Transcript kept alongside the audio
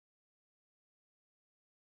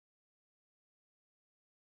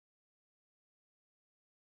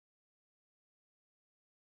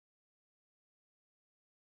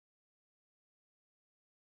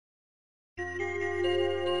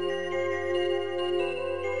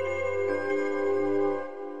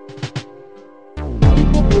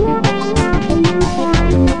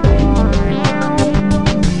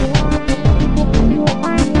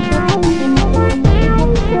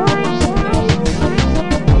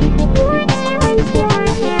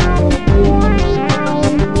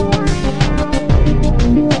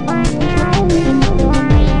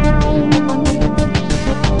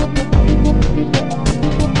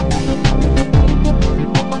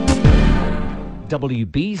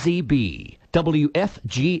WBZB,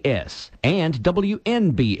 WFGS, and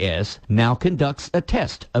WNBS now conducts a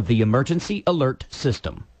test of the emergency alert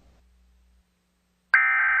system.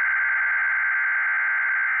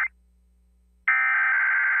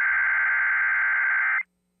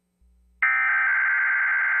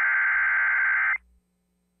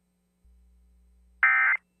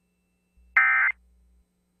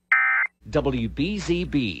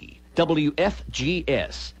 WBZB,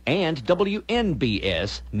 WFGS, and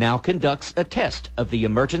WNBS now conducts a test of the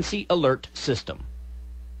emergency alert system.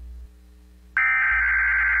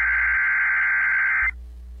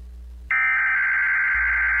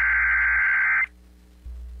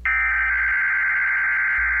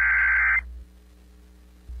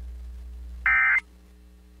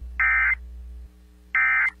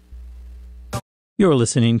 You're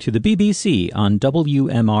listening to the BBC on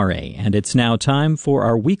WMRA, and it's now time for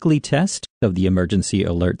our weekly test of the emergency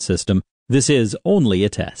alert system. This is only a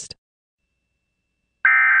test.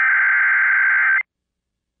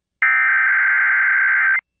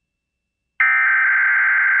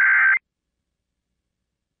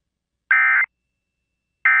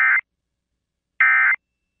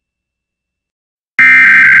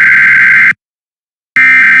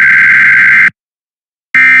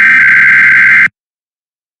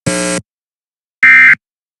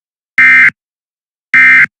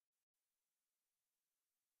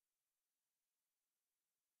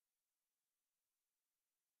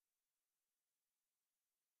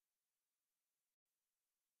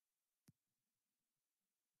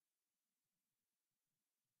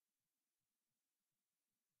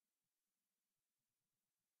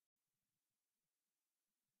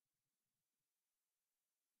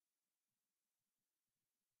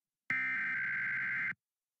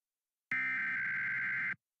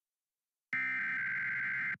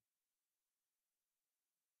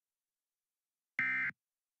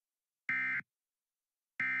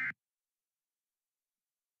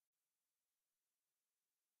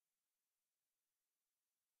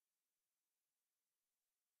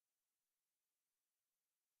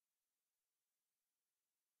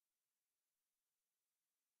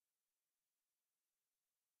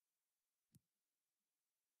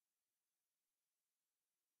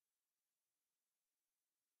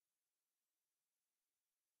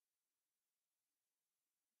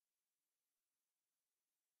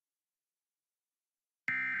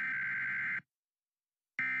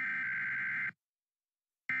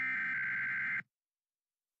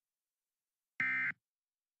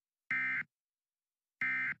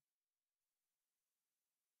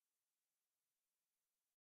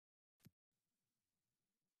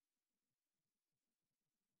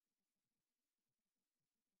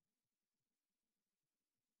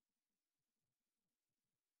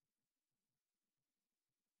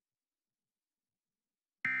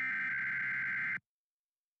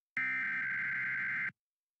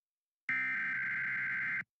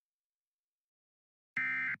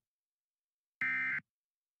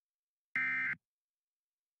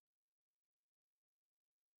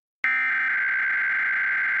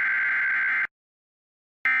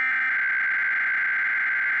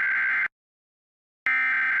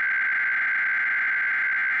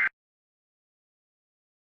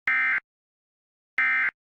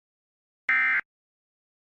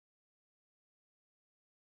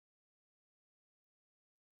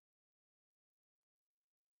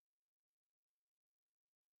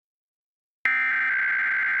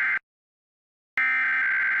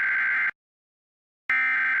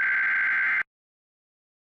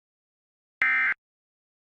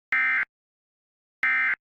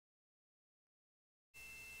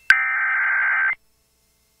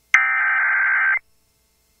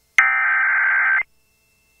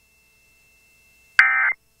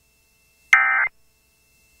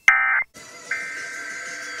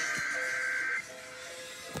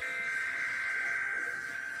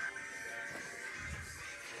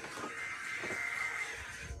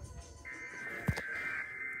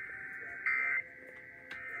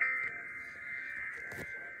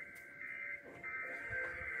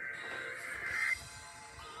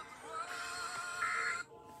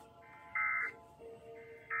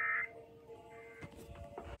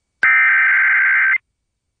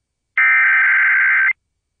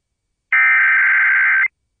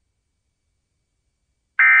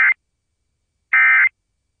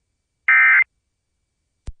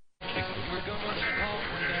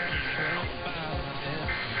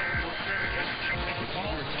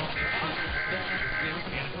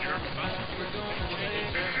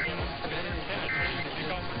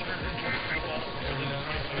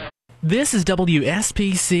 This is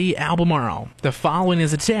WSPC Albemarle. The following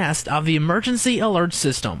is a test of the emergency alert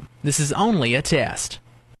system. This is only a test.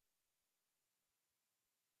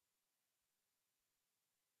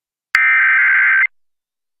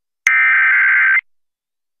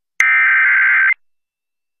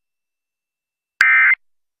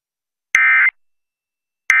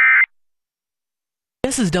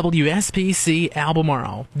 This is WSPC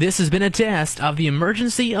Albemarle. This has been a test of the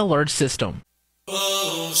emergency alert system.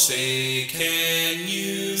 Oh, say, can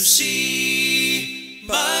you see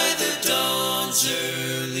by the dawn's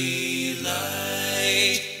early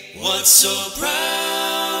light what so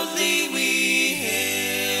proudly we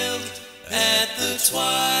hailed at the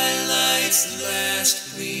twilight's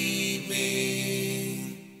last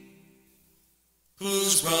gleaming,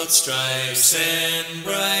 whose broad stripes and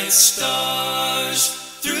bright stars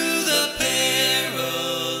through the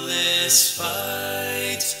perilous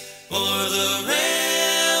fight o'er the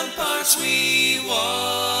ramparts we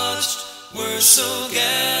watched were so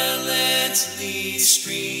gallantly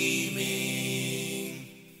streaming,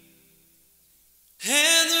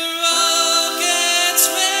 and the rocket's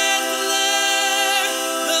red glare,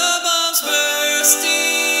 the bombs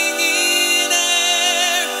bursting in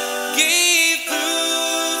air, gave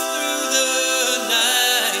proof through the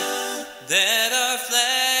night that our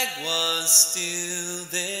flag was still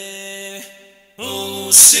there. Oh,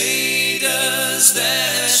 say does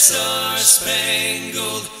that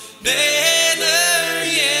star-spangled banner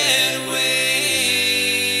yet wave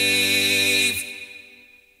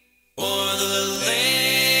o'er the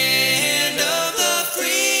land of the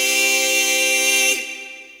free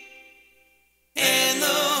and the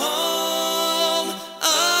home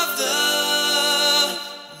of the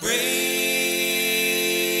brave.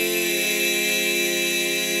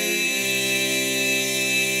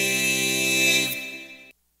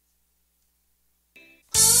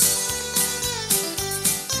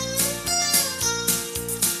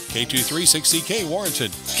 K236CK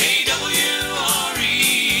Warrenton. KWRE,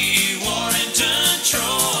 Warrenton,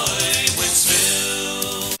 Troy,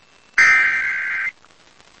 Wentzville.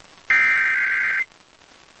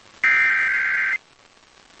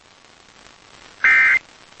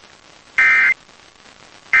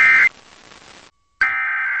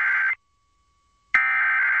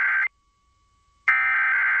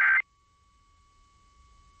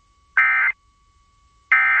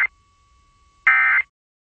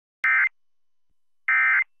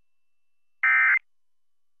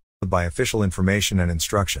 By official information and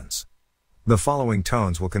instructions. The following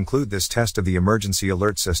tones will conclude this test of the emergency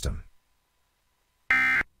alert system.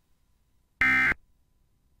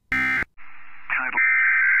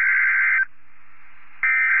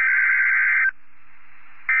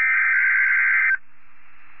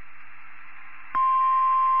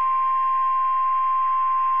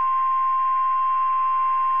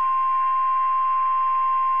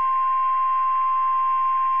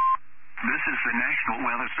 This is the National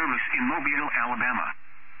Weather Service in Mobile, Alabama.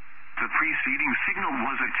 The preceding signal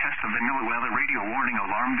was a test of the NOAA Weather Radio Warning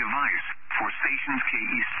Alarm device for stations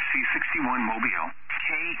KEAST C61 Mobile,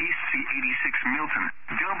 KEAST C86 Milton,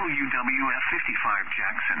 WWF 55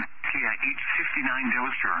 Jackson, KIH 59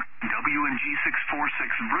 Dillister, WNG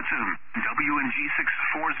 646 Brutton, WNG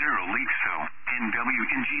 640 Leakesville, and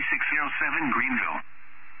WNG 607 Greenville.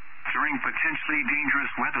 During potentially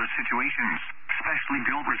dangerous weather situations, specially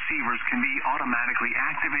built receivers can be automatically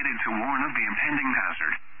activated to warn of the impending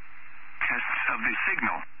hazard. Tests of the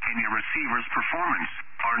signal and your receiver's performance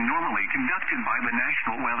are normally conducted by the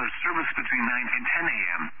National Weather Service between 9 and 10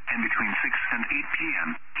 a.m. and between 6 and 8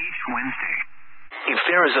 p.m. each Wednesday. If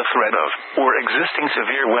there is a threat of or existing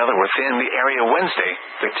severe weather within the area Wednesday,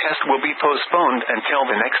 the test will be postponed until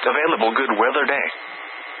the next available good weather day.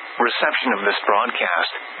 Reception of this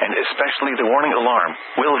broadcast, and especially the warning alarm,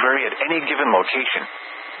 will vary at any given location.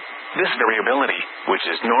 This variability, which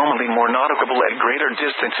is normally more noticeable at greater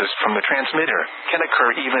distances from the transmitter, can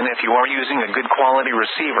occur even if you are using a good quality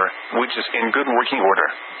receiver, which is in good working order.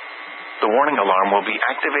 The warning alarm will be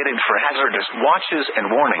activated for hazardous watches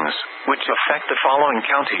and warnings, which affect the following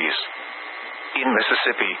counties. In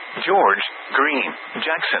Mississippi, George, Greene,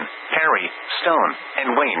 Jackson, Perry, Stone,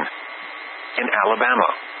 and Wayne. In Alabama,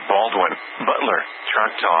 Baldwin, Butler,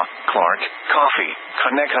 Choctaw, Clark, Coffee,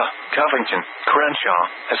 Conecuh, Covington, Crenshaw,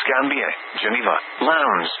 Escambia, Geneva,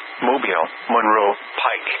 Lowndes, Mobile, Monroe,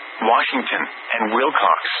 Pike, Washington, and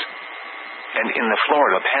Wilcox. And in the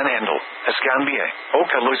Florida Panhandle, Escambia,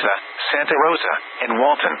 Okaloosa, Santa Rosa, and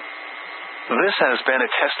Walton. This has been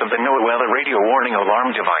a test of the NOAA Weather Radio Warning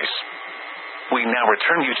Alarm device. We now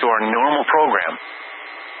return you to our normal program.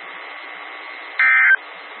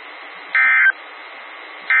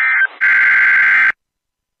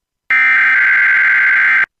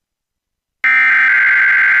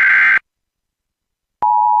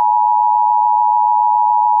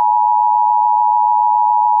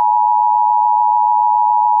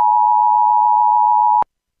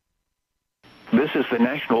 This is the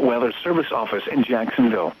National Weather Service office in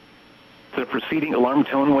Jacksonville. The preceding alarm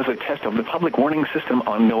tone was a test of the public warning system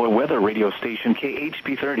on NOAA weather radio station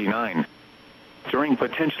KHP39. During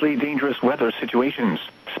potentially dangerous weather situations,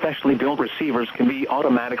 specially built receivers can be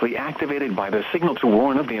automatically activated by the signal to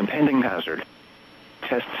warn of the impending hazard.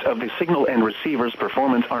 Tests of the signal and receiver's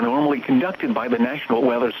performance are normally conducted by the National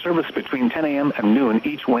Weather Service between 10 a.m. and noon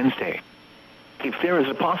each Wednesday. If there is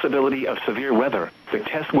a possibility of severe weather, the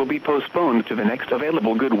test will be postponed to the next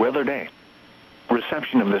available good weather day.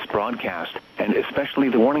 Reception of this broadcast, and especially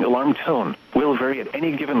the warning alarm tone, will vary at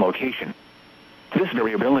any given location. This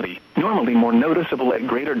variability, normally more noticeable at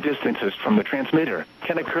greater distances from the transmitter,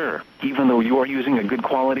 can occur even though you are using a good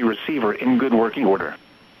quality receiver in good working order.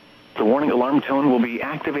 The warning alarm tone will be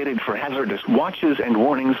activated for hazardous watches and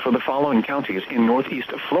warnings for the following counties in northeast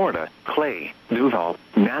Florida: Clay, Duval,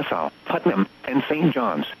 Nassau, Putnam, and St.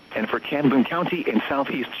 Johns, and for Camden County in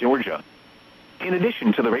southeast Georgia. In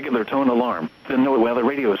addition to the regular tone alarm, the NOAA weather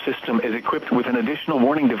radio system is equipped with an additional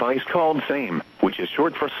warning device called SAME, which is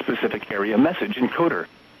short for Specific Area Message Encoder.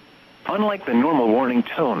 Unlike the normal warning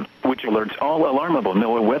tone, which alerts all alarmable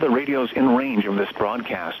NOAA weather radios in range of this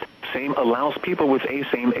broadcast, SAME allows people with a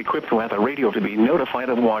SAME-equipped weather radio to be notified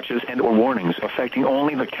of watches and or warnings affecting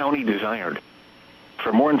only the county desired.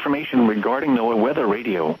 For more information regarding NOAA weather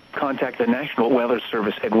radio, contact the National Weather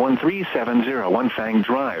Service at 13701 Fang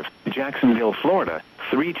Drive, Jacksonville, Florida,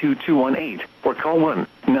 32218, or call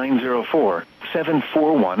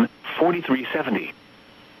 1-904-741-4370.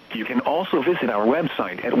 You can also visit our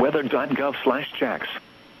website at weather.gov/jacks.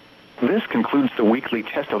 This concludes the weekly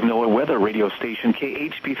test of NOAA weather radio station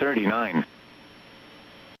KHP39.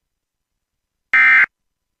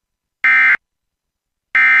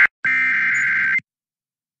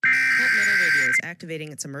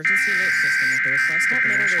 Activating its emergency alert system at the request of the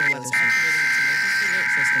National Weather Service. Activating its emergency alert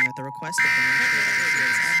system at the request of the National Weather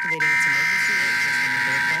Service. Activating its emergency alert system at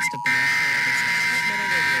the request of the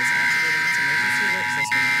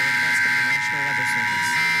National Weather Service.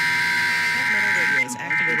 Hot Metal Radio is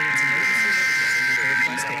activating its emergency alert system at the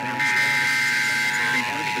request of the National Weather Service. Hot Metal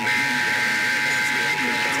Radio is activating its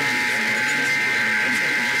emergency alert system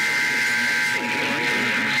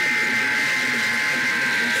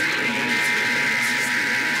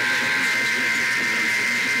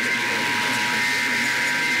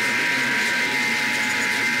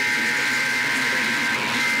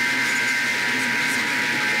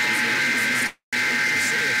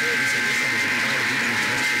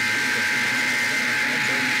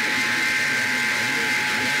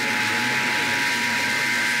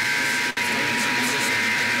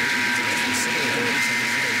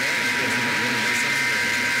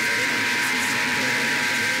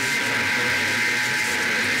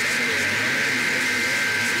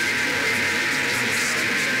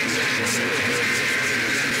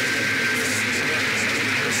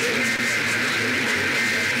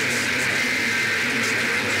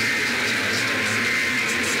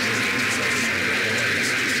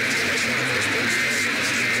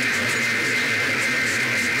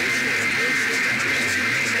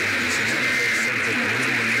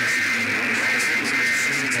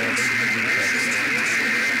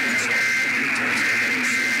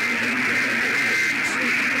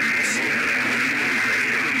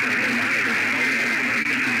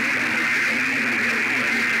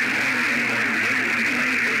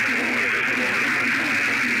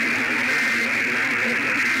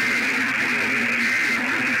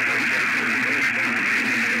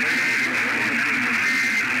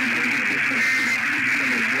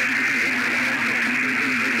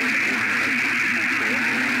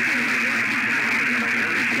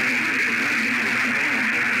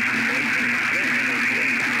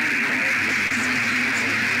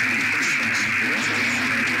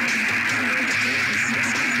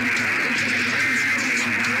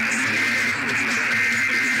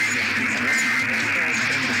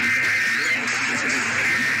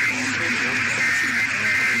the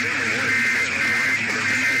request of the National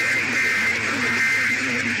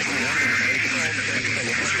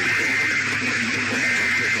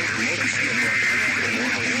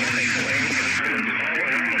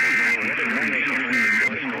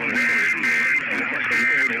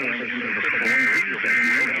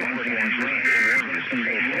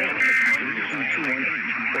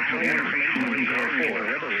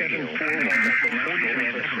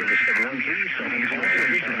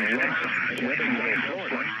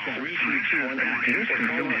Service.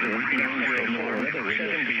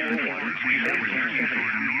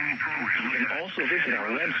 Also visit our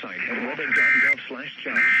website at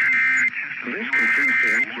weather.gov/jacks. This concludes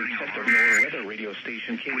the weekly test of NOAA weather radio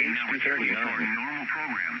station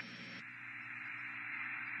KHP39.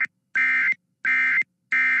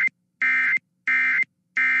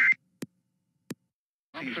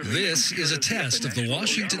 This is a test of the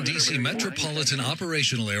Washington, D.C. Metropolitan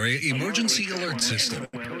Operational Area Emergency Alert System.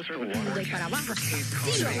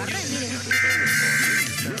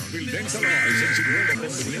 Invéntalo, es sencillo,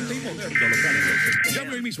 conveniente y moderno local.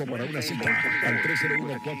 Llame hoy mismo para una cita al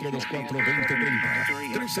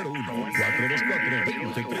 301-424-2030.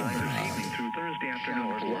 301-424-2030.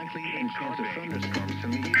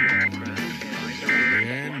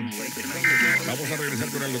 Bien. Vamos a regresar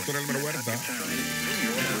con el doctor Elmer Huerta.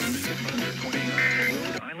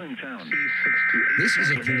 This is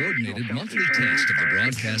a coordinated monthly test of the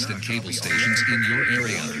broadcast and cable stations in your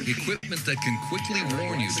area. Equipment that can quickly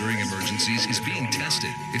warn you during emergencies is being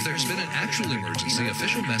tested. If there's been an actual emergency,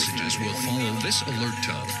 official messages will follow this alert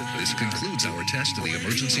tone. This concludes our test of the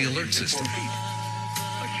emergency alert system.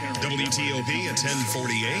 WTOP at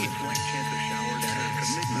 1048.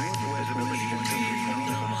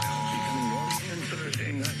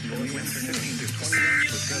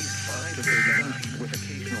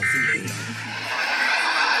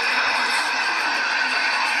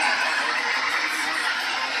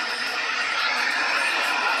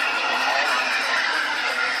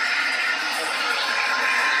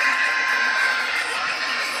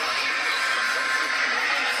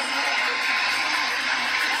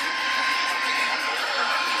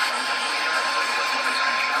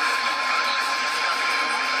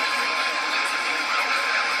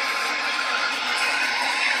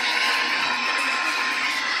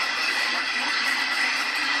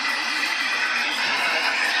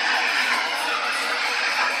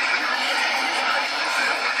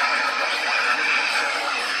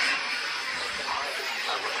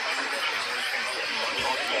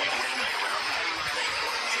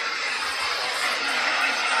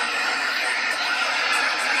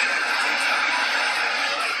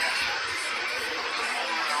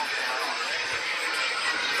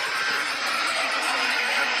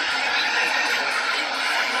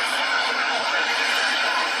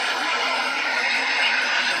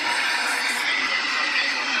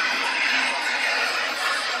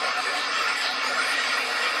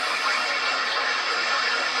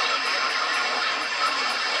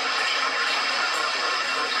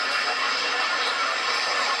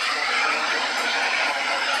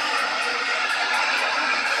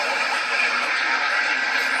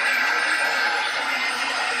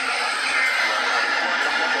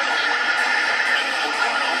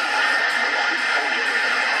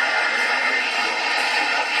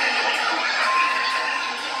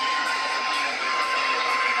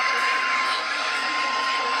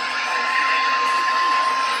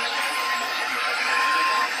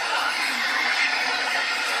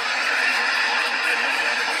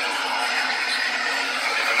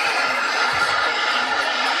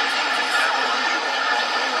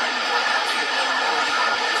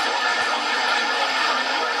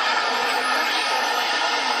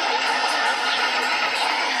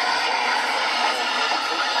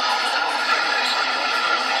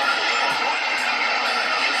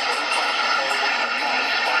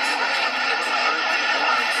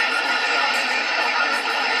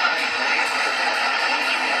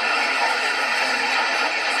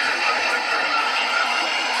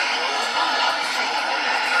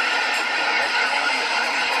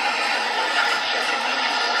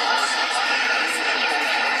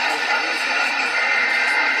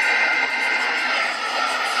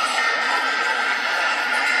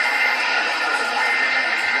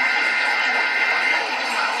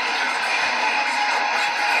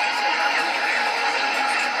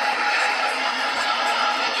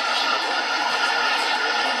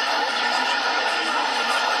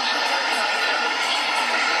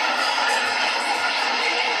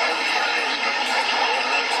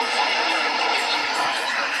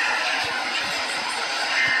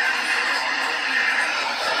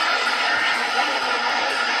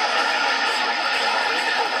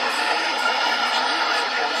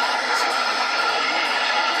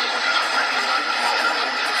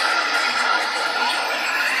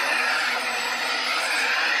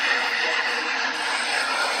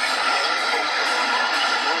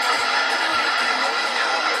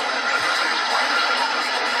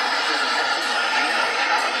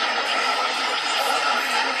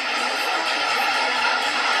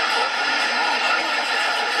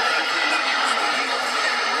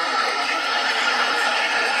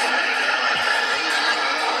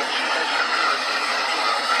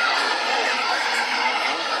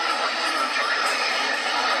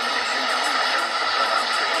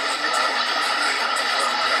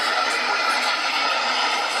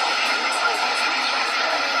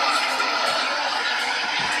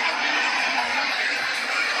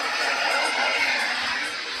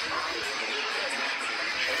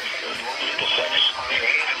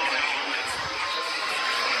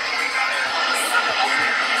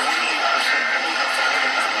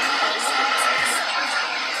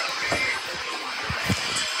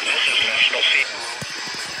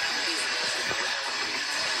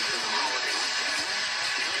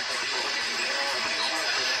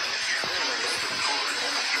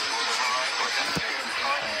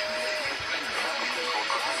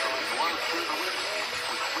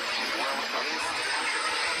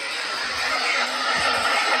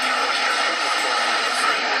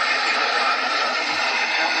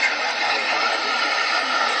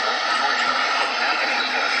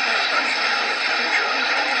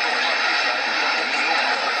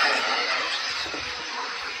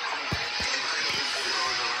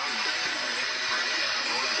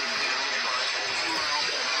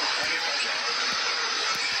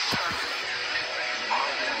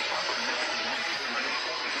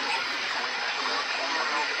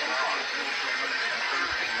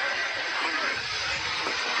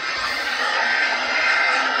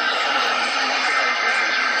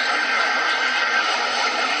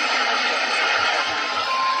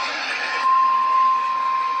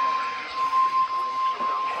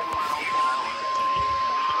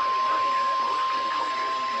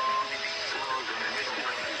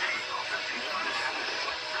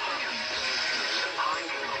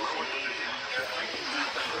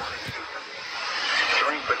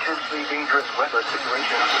 especially dangerous weather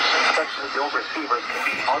situations. Especially ill receivers can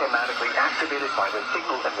be automatically activated by the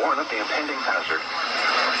signal and warn of the impending hazard.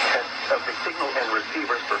 Tests of the signal and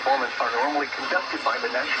receiver's performance are normally conducted by the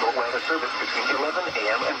National Weather Service between 11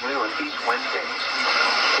 a.m. and noon each Wednesday.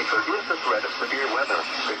 If there is a threat of severe weather,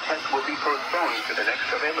 the test will be postponed to the next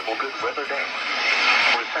available good weather day.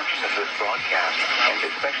 Reception of this broadcast, and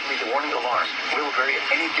especially the warning alarm, will vary at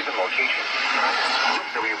any given location. This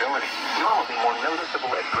variability, normally more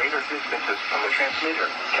noticeable at greater distances from the transmitter,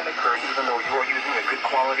 can occur even though you are using a good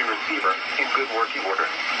quality receiver in good working order.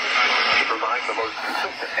 To provide the most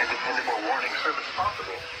consistent and dependable warning service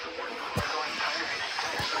possible,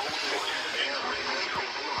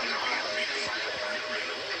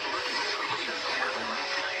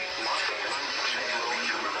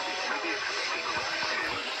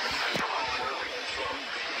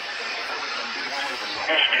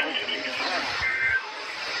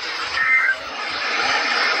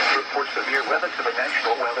 report severe weather to the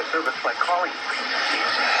National Weather Service by calling 800-40.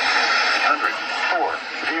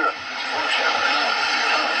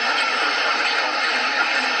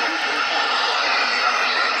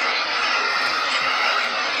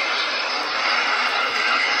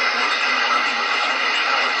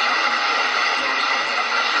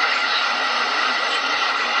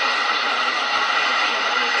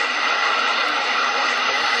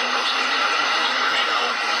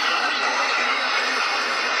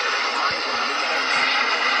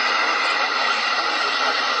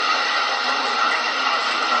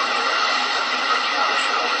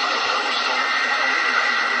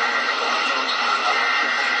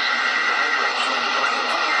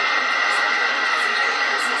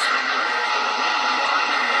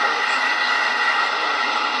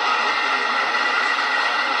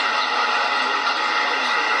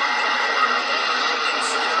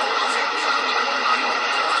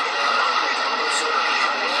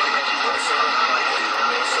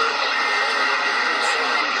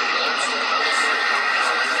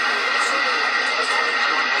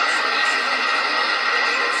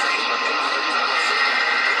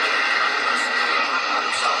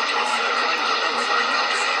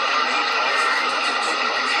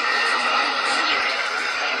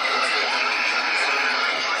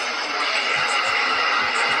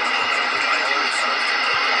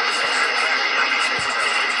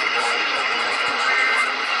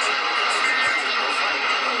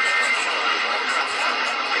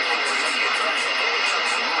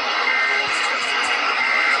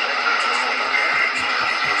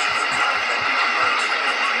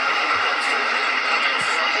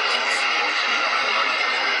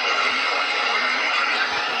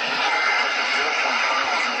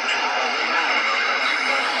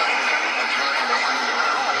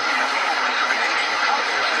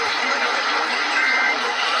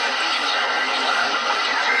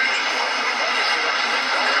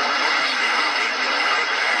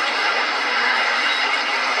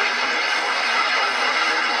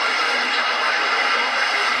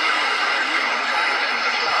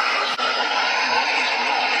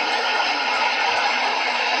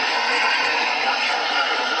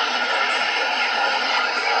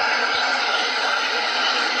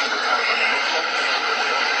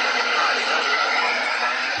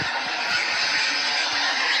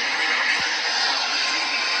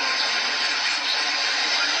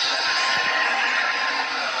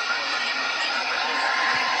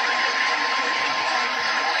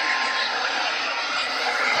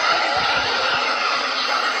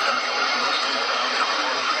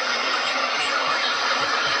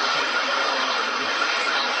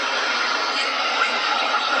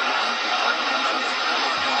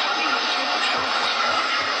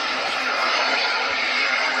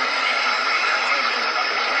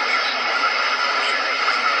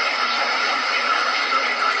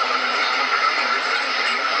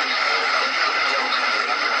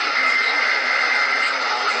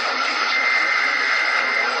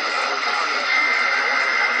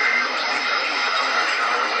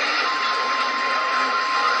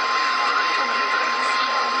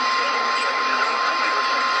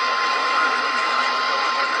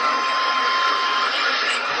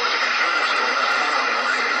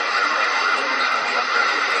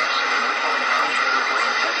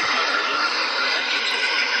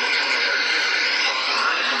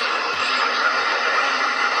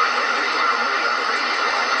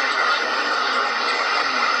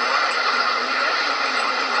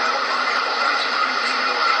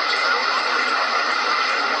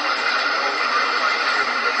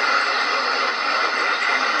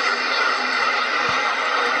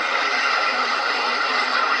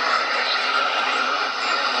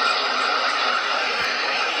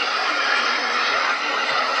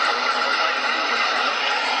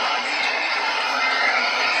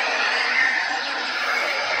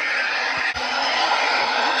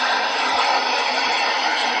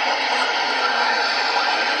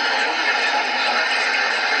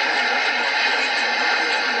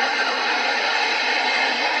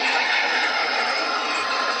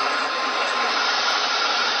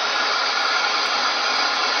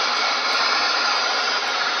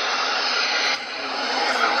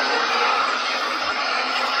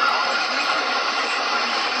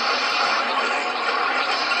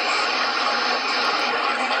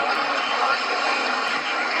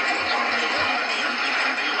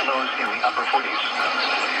 upper 40s.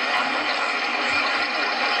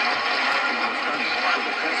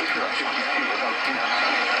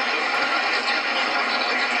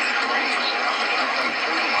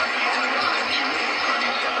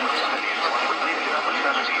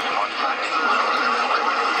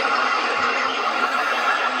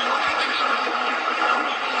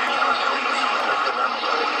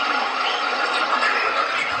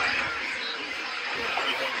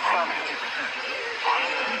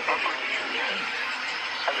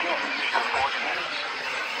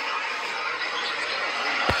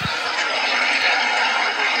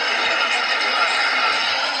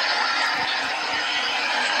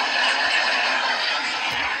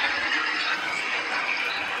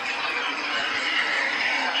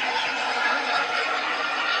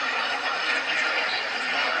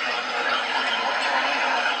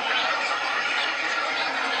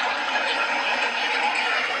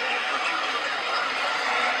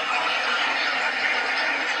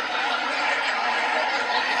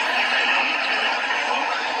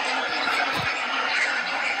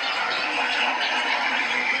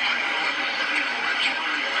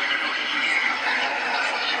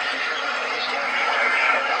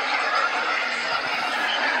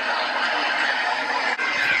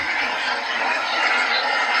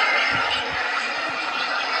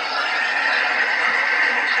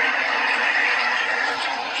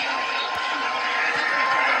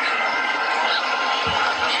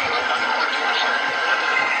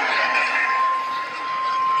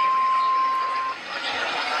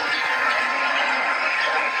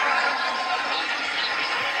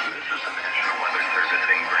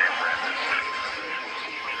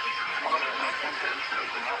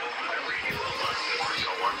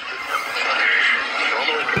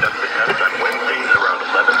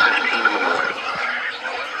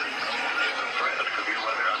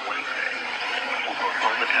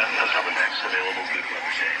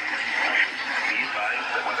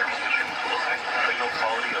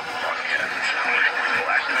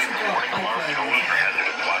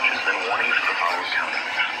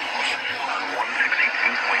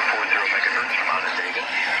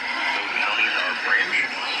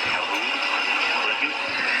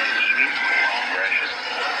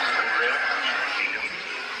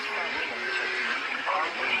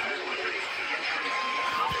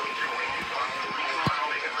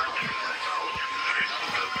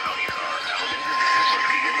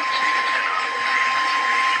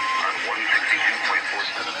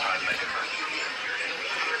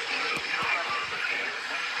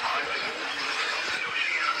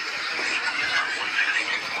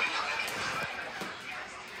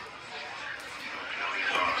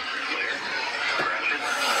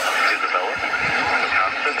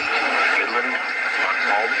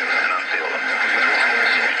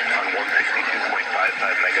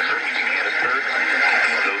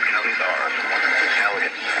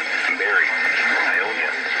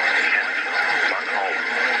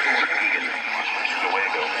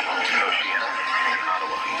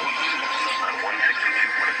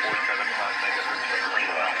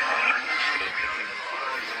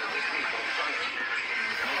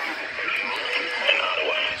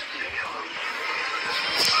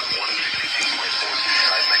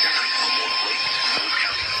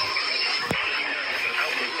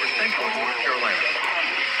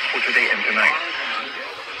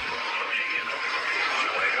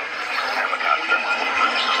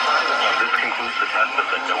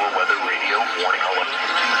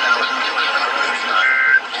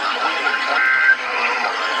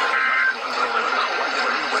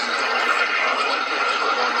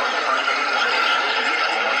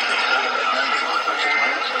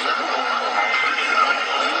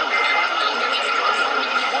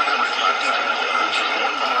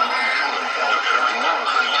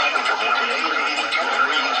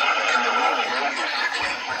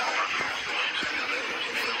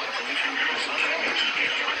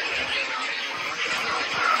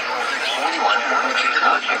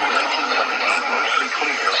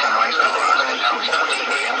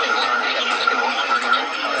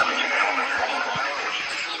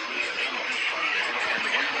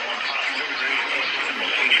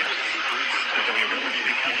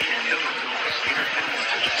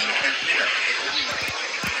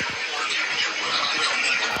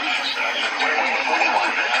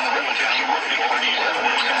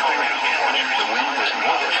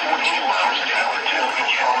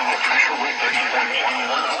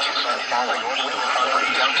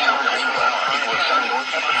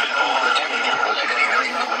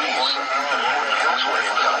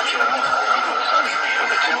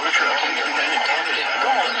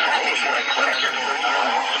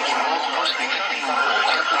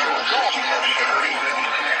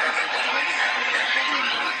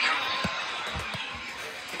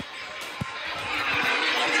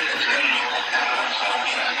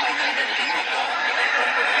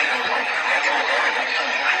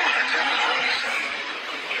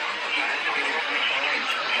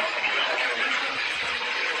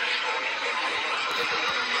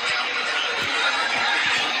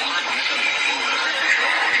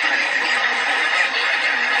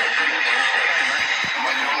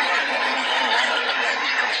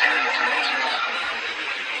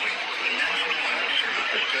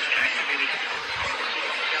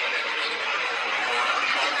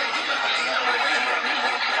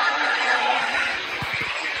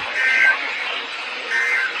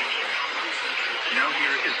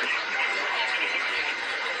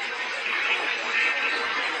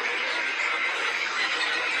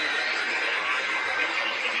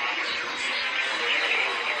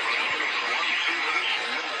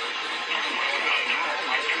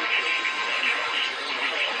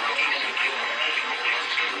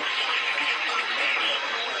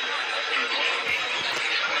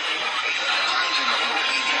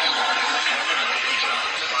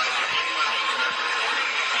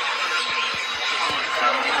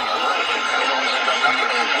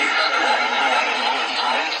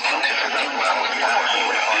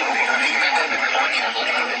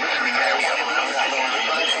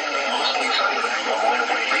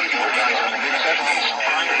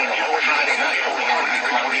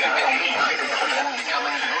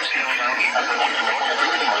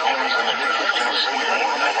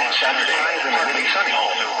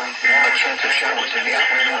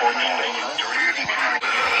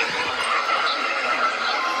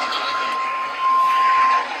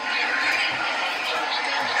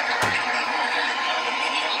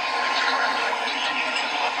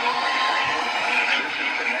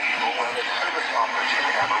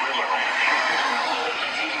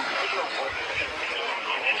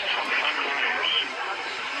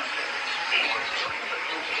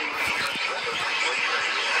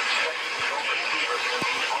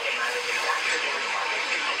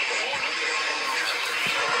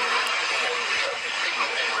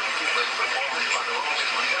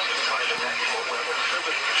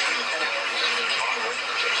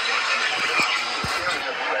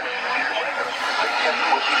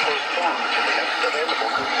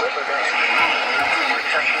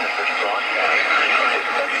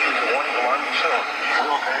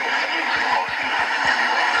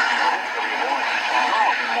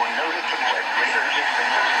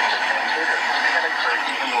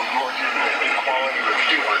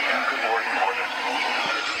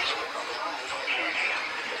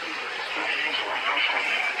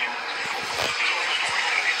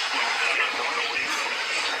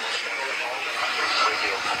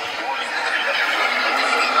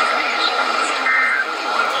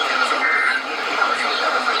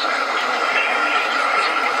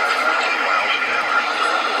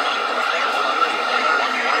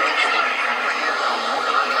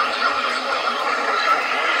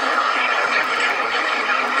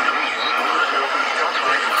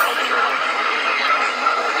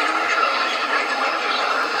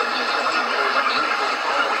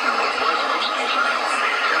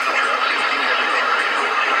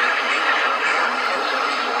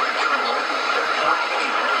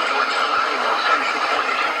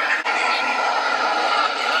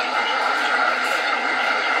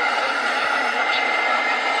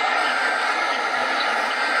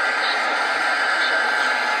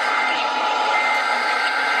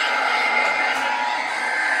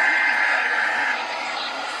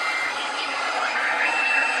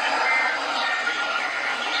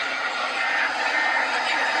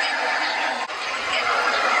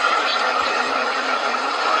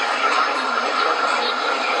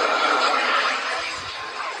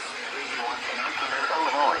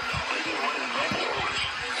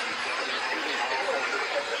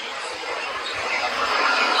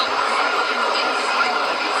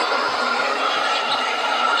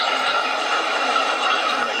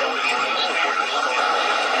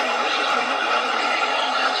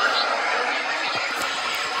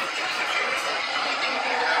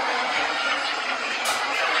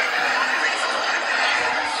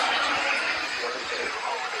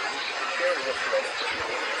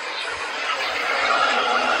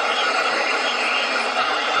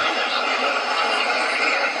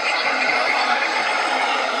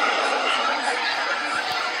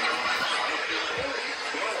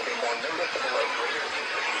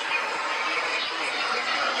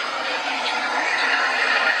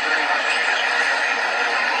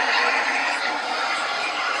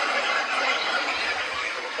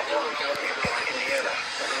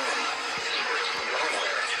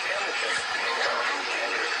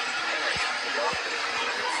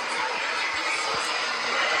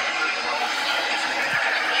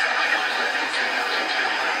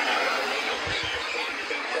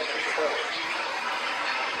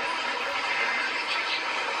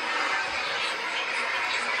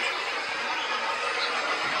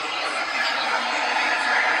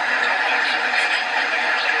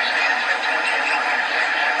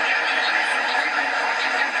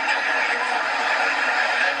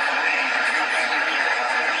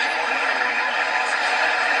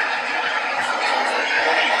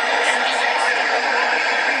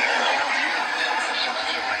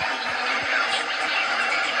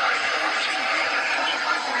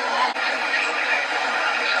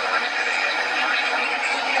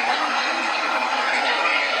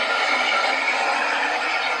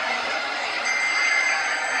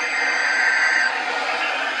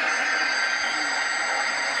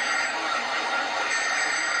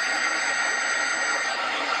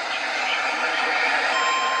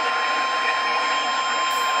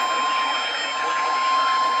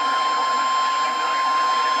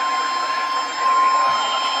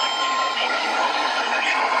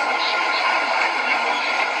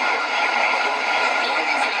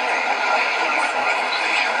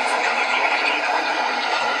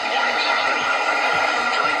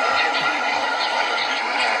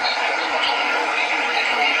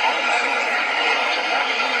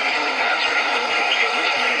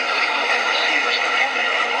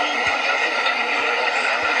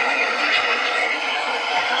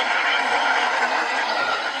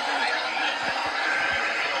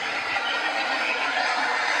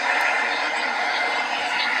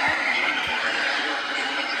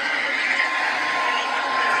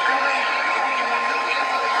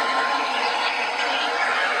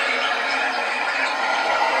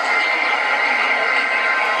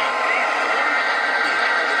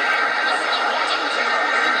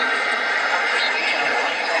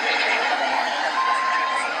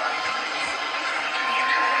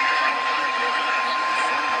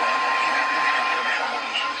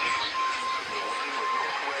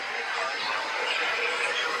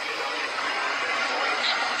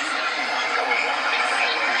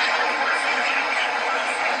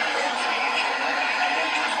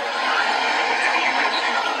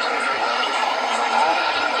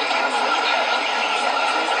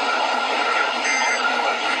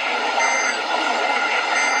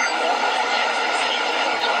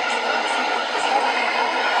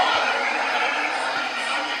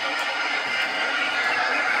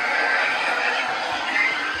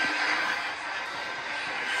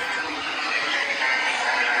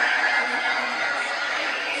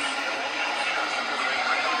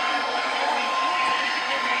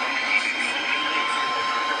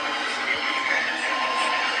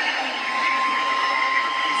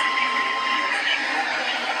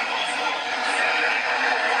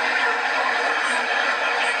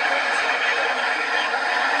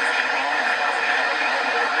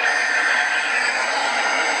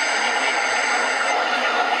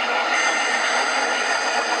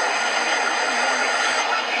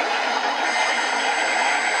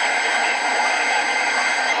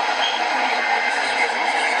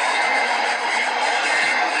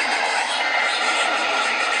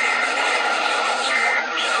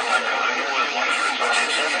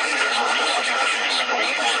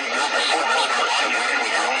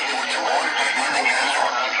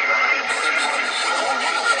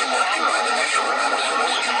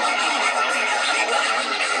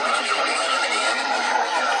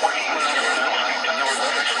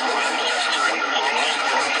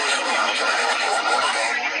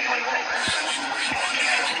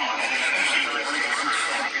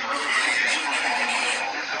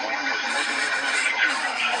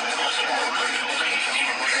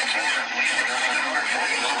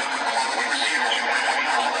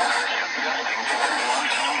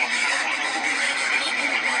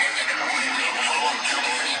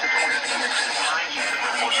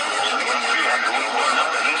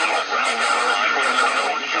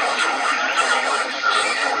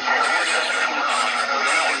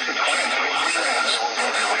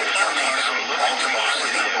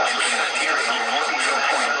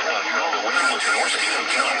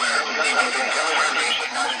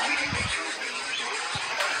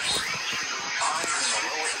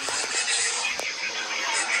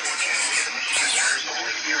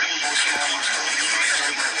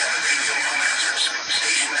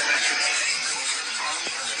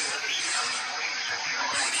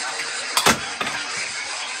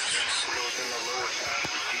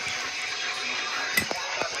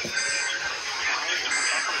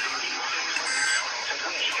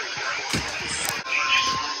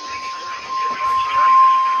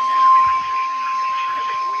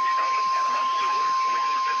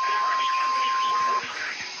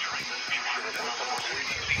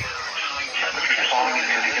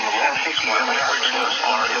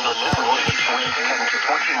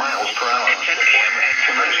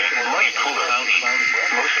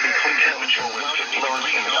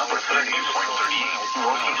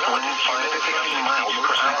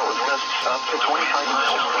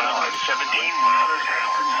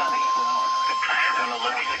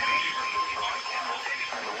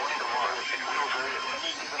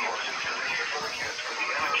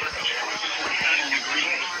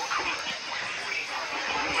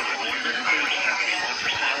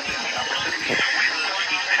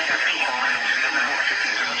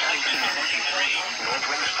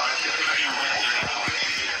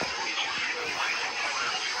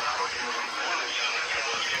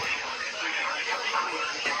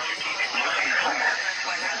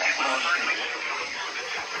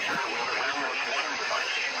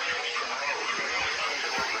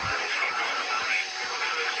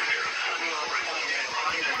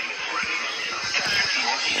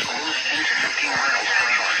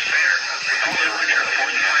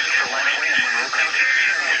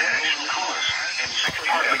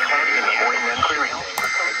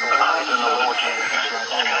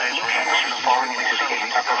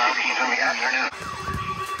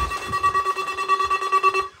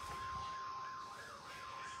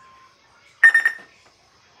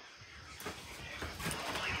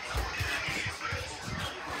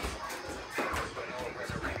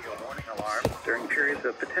 During periods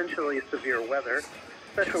of potentially severe weather,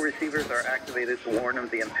 special receivers are activated to warn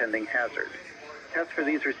of the impending hazard. Tests for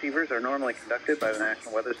these receivers are normally conducted by the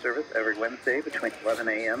National Weather Service every Wednesday between 11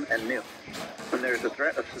 a.m. and noon. When there is a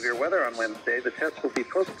threat of severe weather on Wednesday, the test will be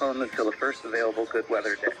postponed until the first available good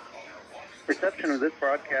weather day. Reception of this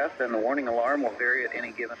broadcast and the warning alarm will vary at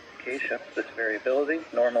any given location. This variability,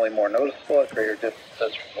 normally more noticeable at greater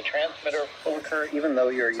distances from the transmitter, will occur even though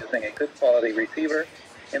you are using a good quality receiver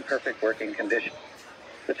in perfect working condition.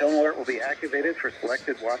 The tone alert will be activated for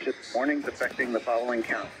selected watches and warnings affecting the following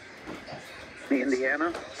counts: the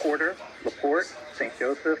Indiana, Porter, LaPorte, St.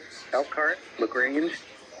 Joseph, Elkhart, LaGrange,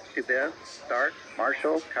 Tibet, Stark,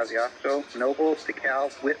 Marshall, Kosciuszko, Noble,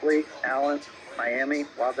 DeKalb, Whitley, Allen, Miami,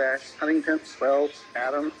 Wabash, Huntington, Wells,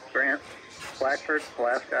 Adams, Grant, Blackford,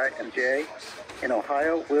 Pulaski, and Jay. In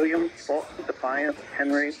Ohio, Williams, Fulton, Defiance,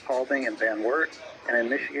 Henry, Paulding, and Van Wert. And in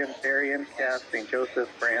Michigan, Darien, Cass, St. Joseph,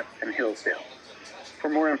 Brant, and Hillsdale. For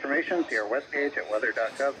more information, see our webpage at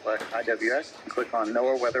weather.gov/IWX and click on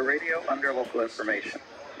NOAA Weather Radio under local information.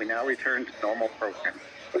 We now return to normal programming.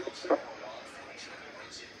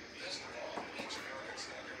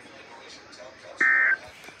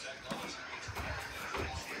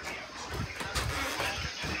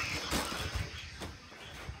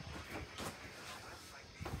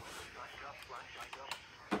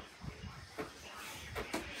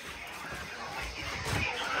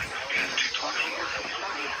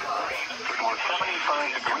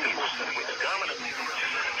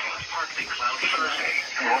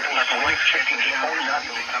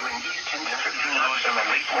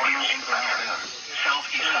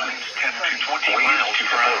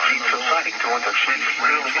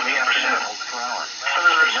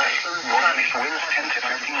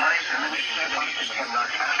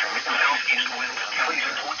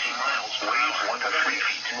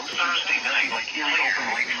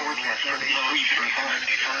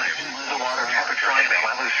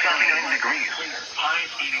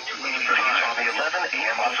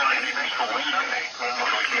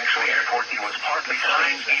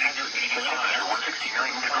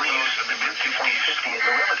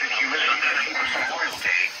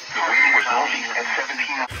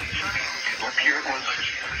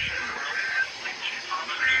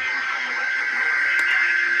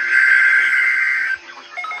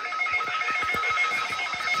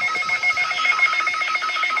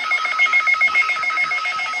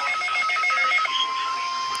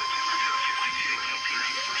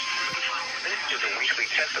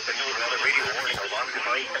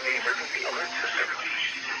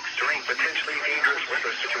 During potentially dangerous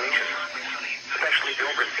weather situations, especially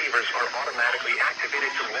over receivers are automatically activated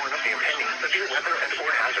to warn of the impending severe weather and or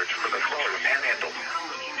hazards for the Florida Panhandle,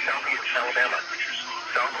 Southeast Alabama,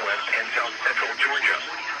 Southwest and South Central Georgia.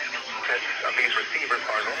 Tests of these receivers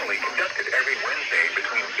are normally conducted every Wednesday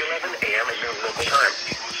between 11 a.m. and noon local time,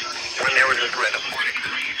 when there is a threat of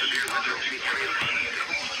severe weather in the area.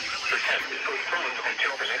 The test is postponed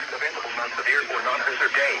until the next available non-severe or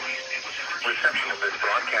non-hazard day. Reception of this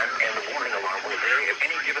broadcast and the warning alarm will vary at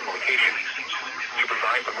any given location. To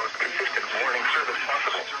provide the most consistent warning service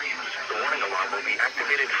possible, the warning alarm will be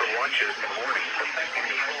activated for watches and warnings affecting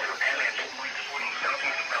the Florida Panhandle,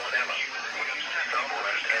 Southeast Alabama,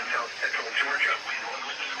 Southwest and South Central Georgia.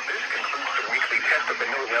 This concludes the weekly test of the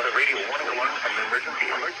NOAA radio warning alarm and the emergency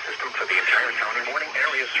alert system for the entire county warning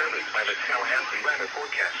area serviced by the Tallahassee Weather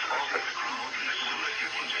Forecast Office.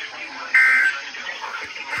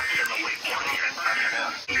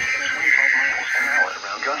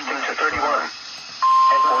 Gusting to 31.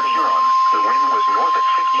 At Port Huron, the wind was north at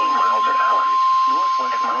 15 miles an hour.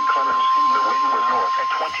 Northwest at Mount Clemens, the wind was north at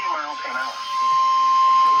 20 miles an hour.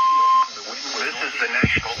 This is the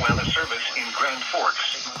National Weather Service in Grand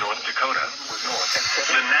Forks, North Dakota.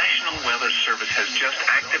 The National Weather Service has just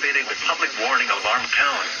activated the public warning alarm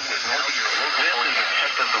tone. This is a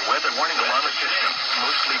test of the weather warning alarm system.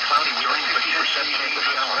 Mostly cloudy during the perception of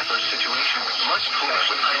the weather situation. Much cooler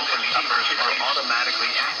with highs and numbers are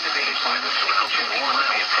automatically activated by the signal to warn of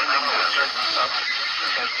the impending weather.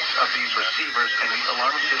 Tests of these receivers and the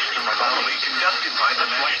alarm system are normally conducted by the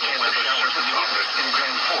National Weather Service office in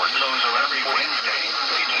Grand Forks. Those are every Wednesday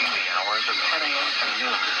between the hours of 10 a.m. and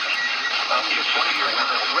noon. If severe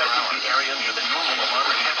weather threatens the area near the normal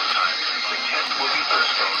alarm test time, the test will be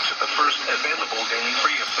postponed to the first available day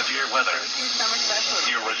free of severe weather.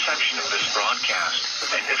 Your reception of this broadcast,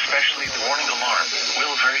 and especially the warning alarm,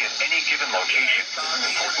 will vary at any given location.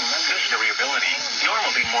 This variability,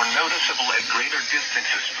 normally more noticeable at greater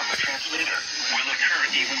distances from the transmitter, will occur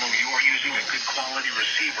even though you are using a good quality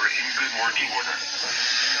receiver in good working order.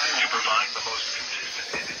 To provide the most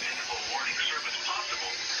consistent and dependable warning service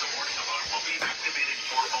possible, the warning alarm will be activated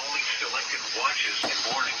for only selected watches and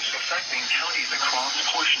warnings affecting counties across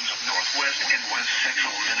portions of northwest and west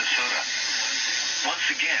central Minnesota. Once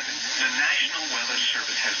again, the National Weather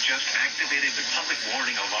Service has just activated the public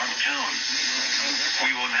warning alarm tone.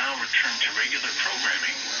 We will now return to regular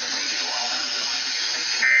programming.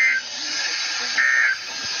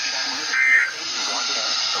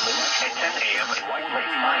 At 10 a.m. at White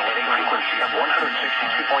Lake Mine at a frequency of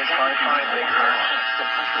 162.55 megahertz. The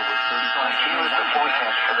pressure was 35. Here's the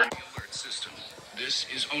forecast for the alert system. This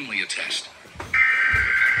is only a test.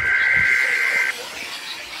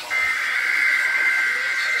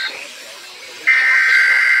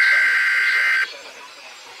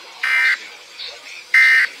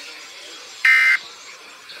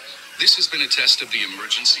 This has been a test of the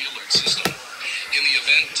emergency alert system. In the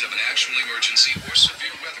event of an actual emergency or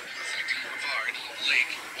severe weather affecting Brevard,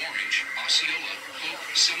 Lake, Orange, Osceola, Hope,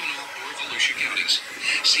 Seminole, or Volusia counties,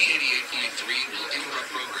 C88.3 will interrupt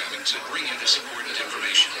programming to bring you this important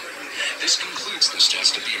information. This concludes this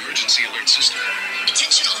test of the emergency alert system.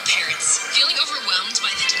 Attention all parents. Feeling overwhelmed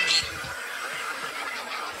by the demand?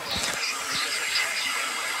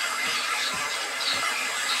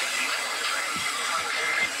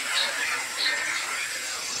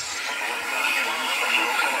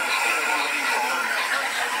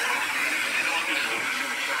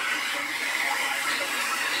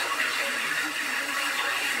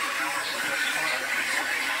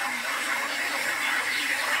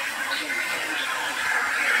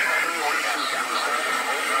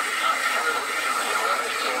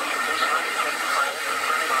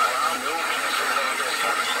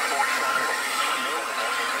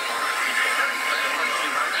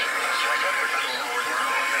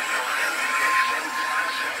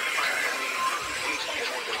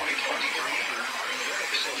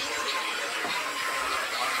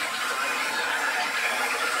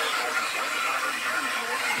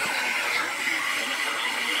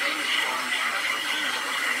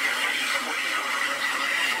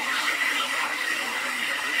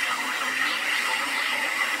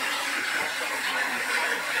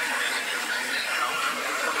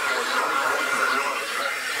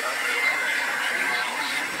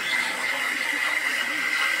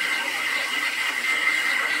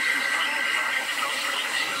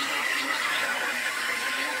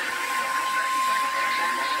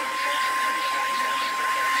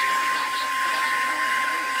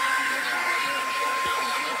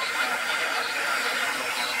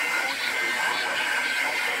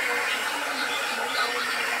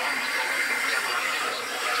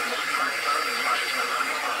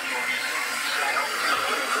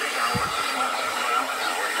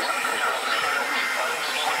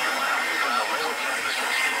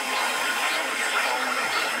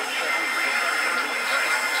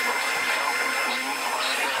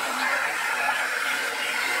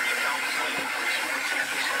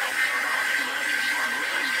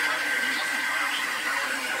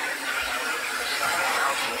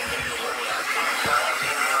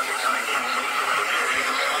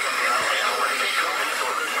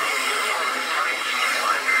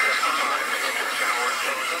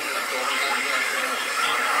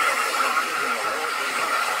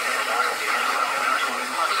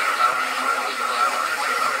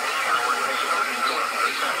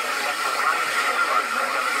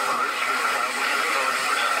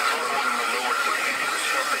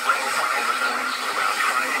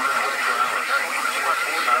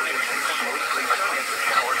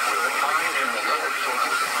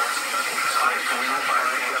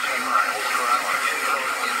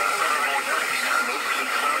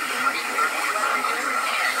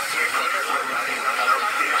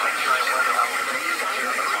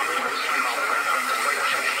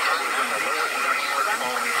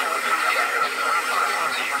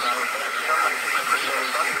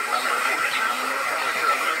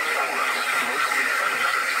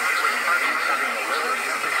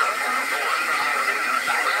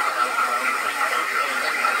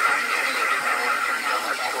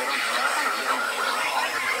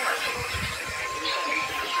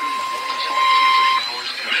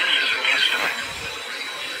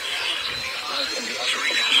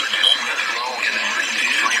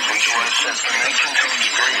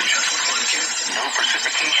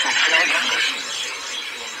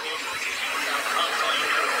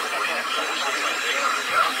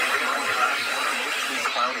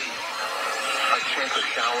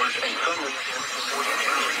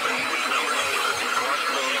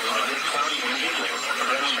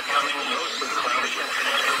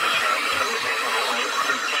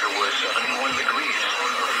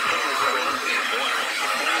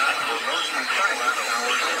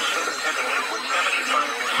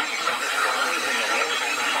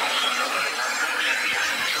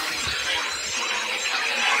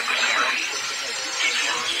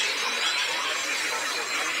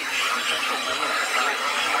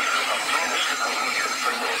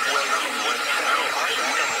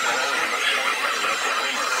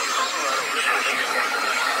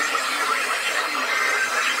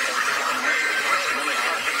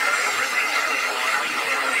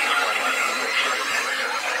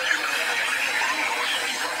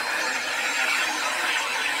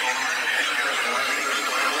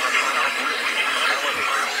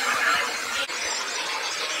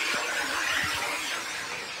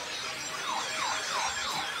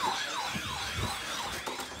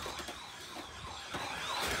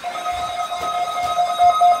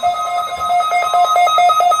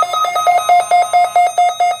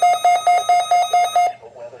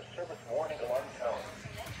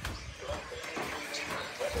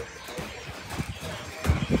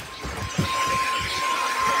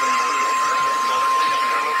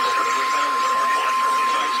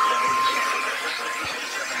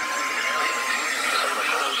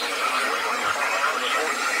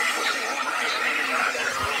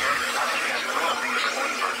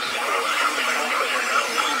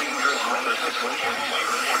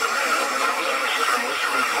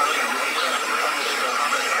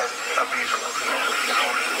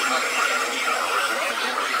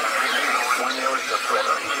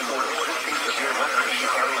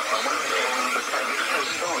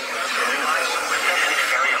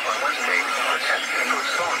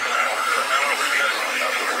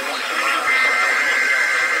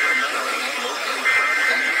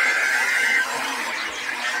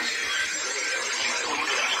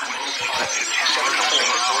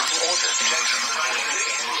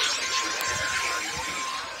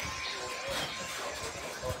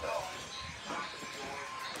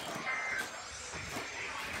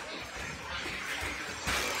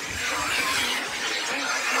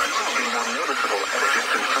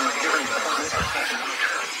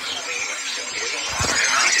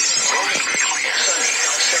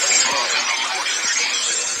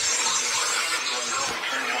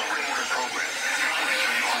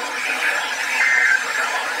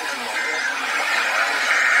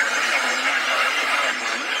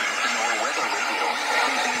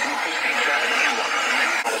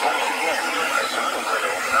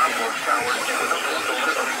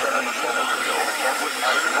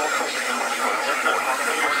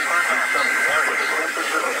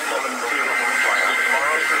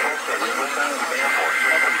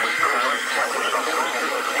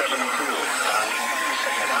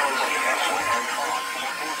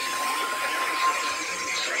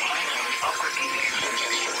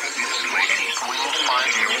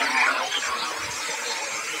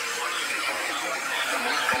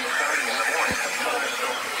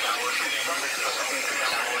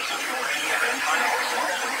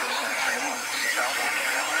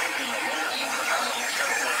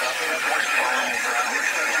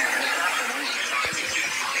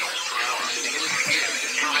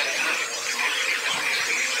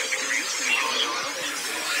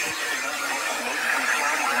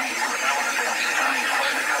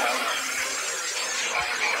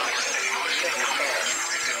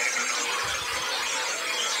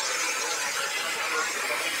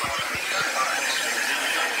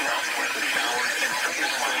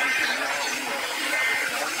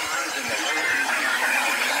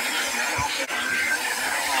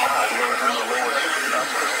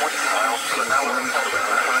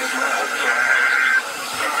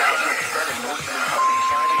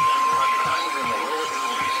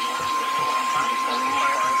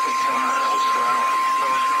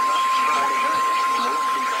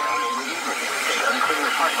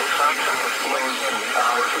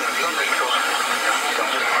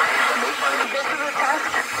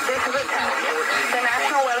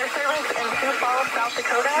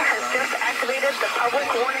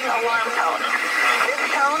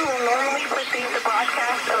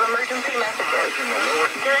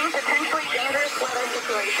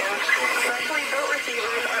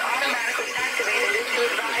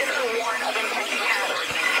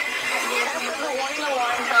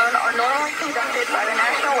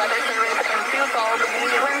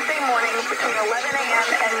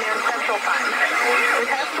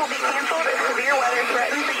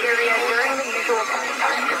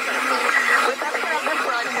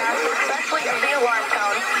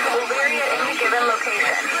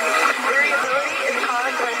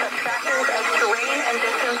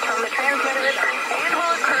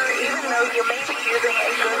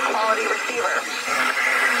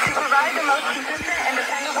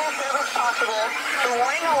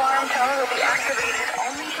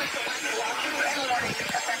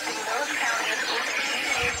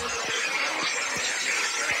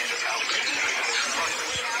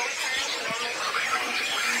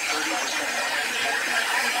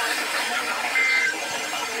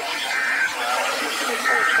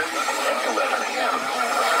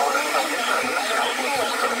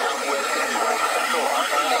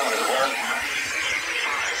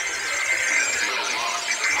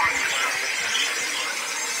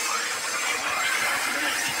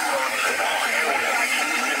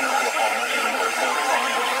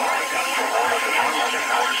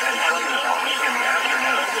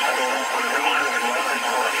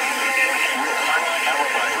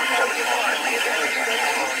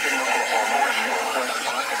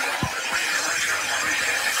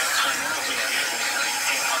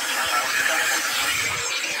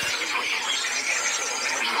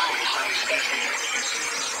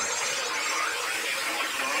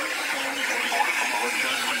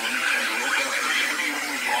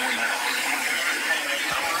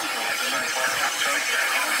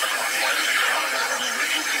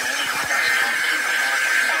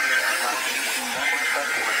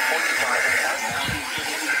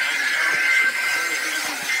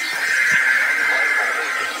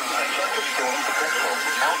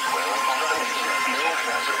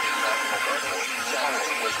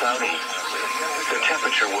 cloudy. The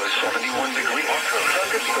temperature was 71 degrees.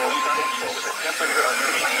 The temperature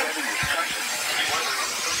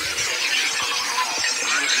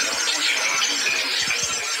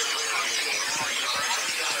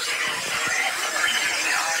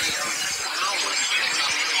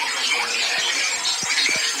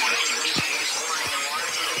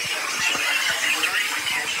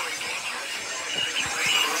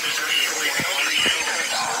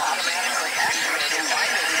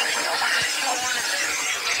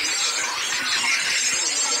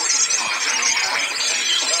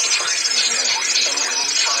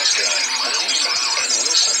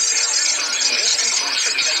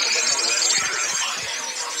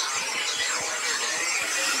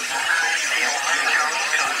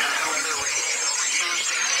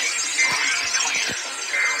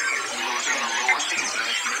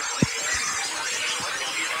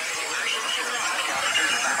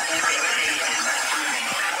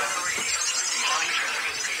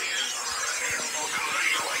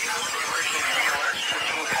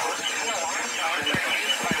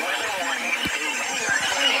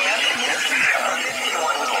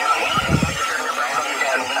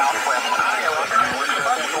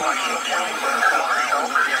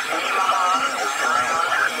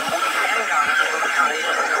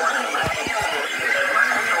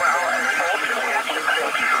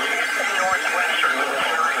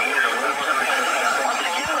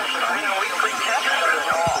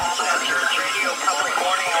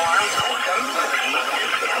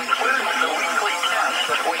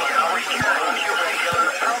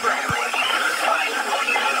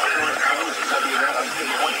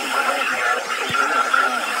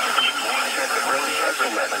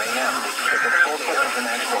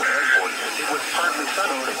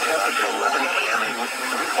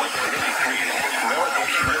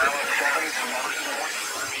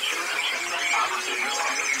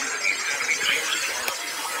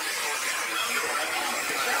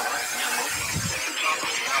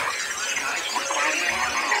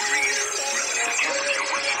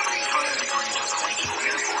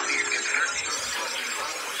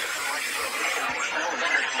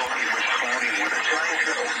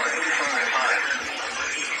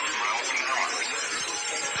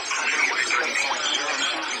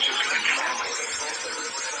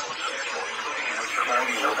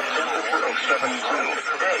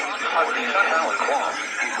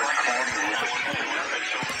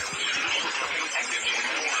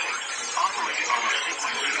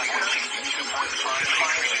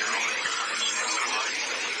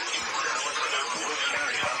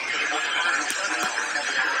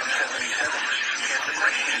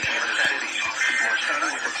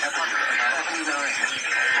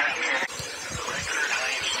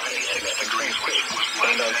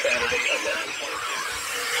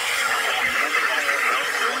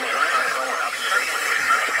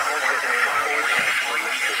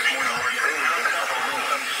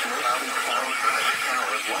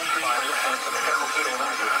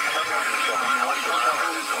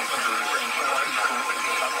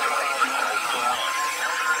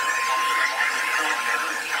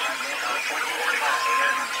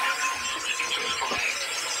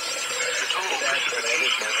The total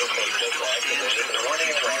precipitation forecast is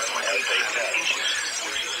warning around as a test.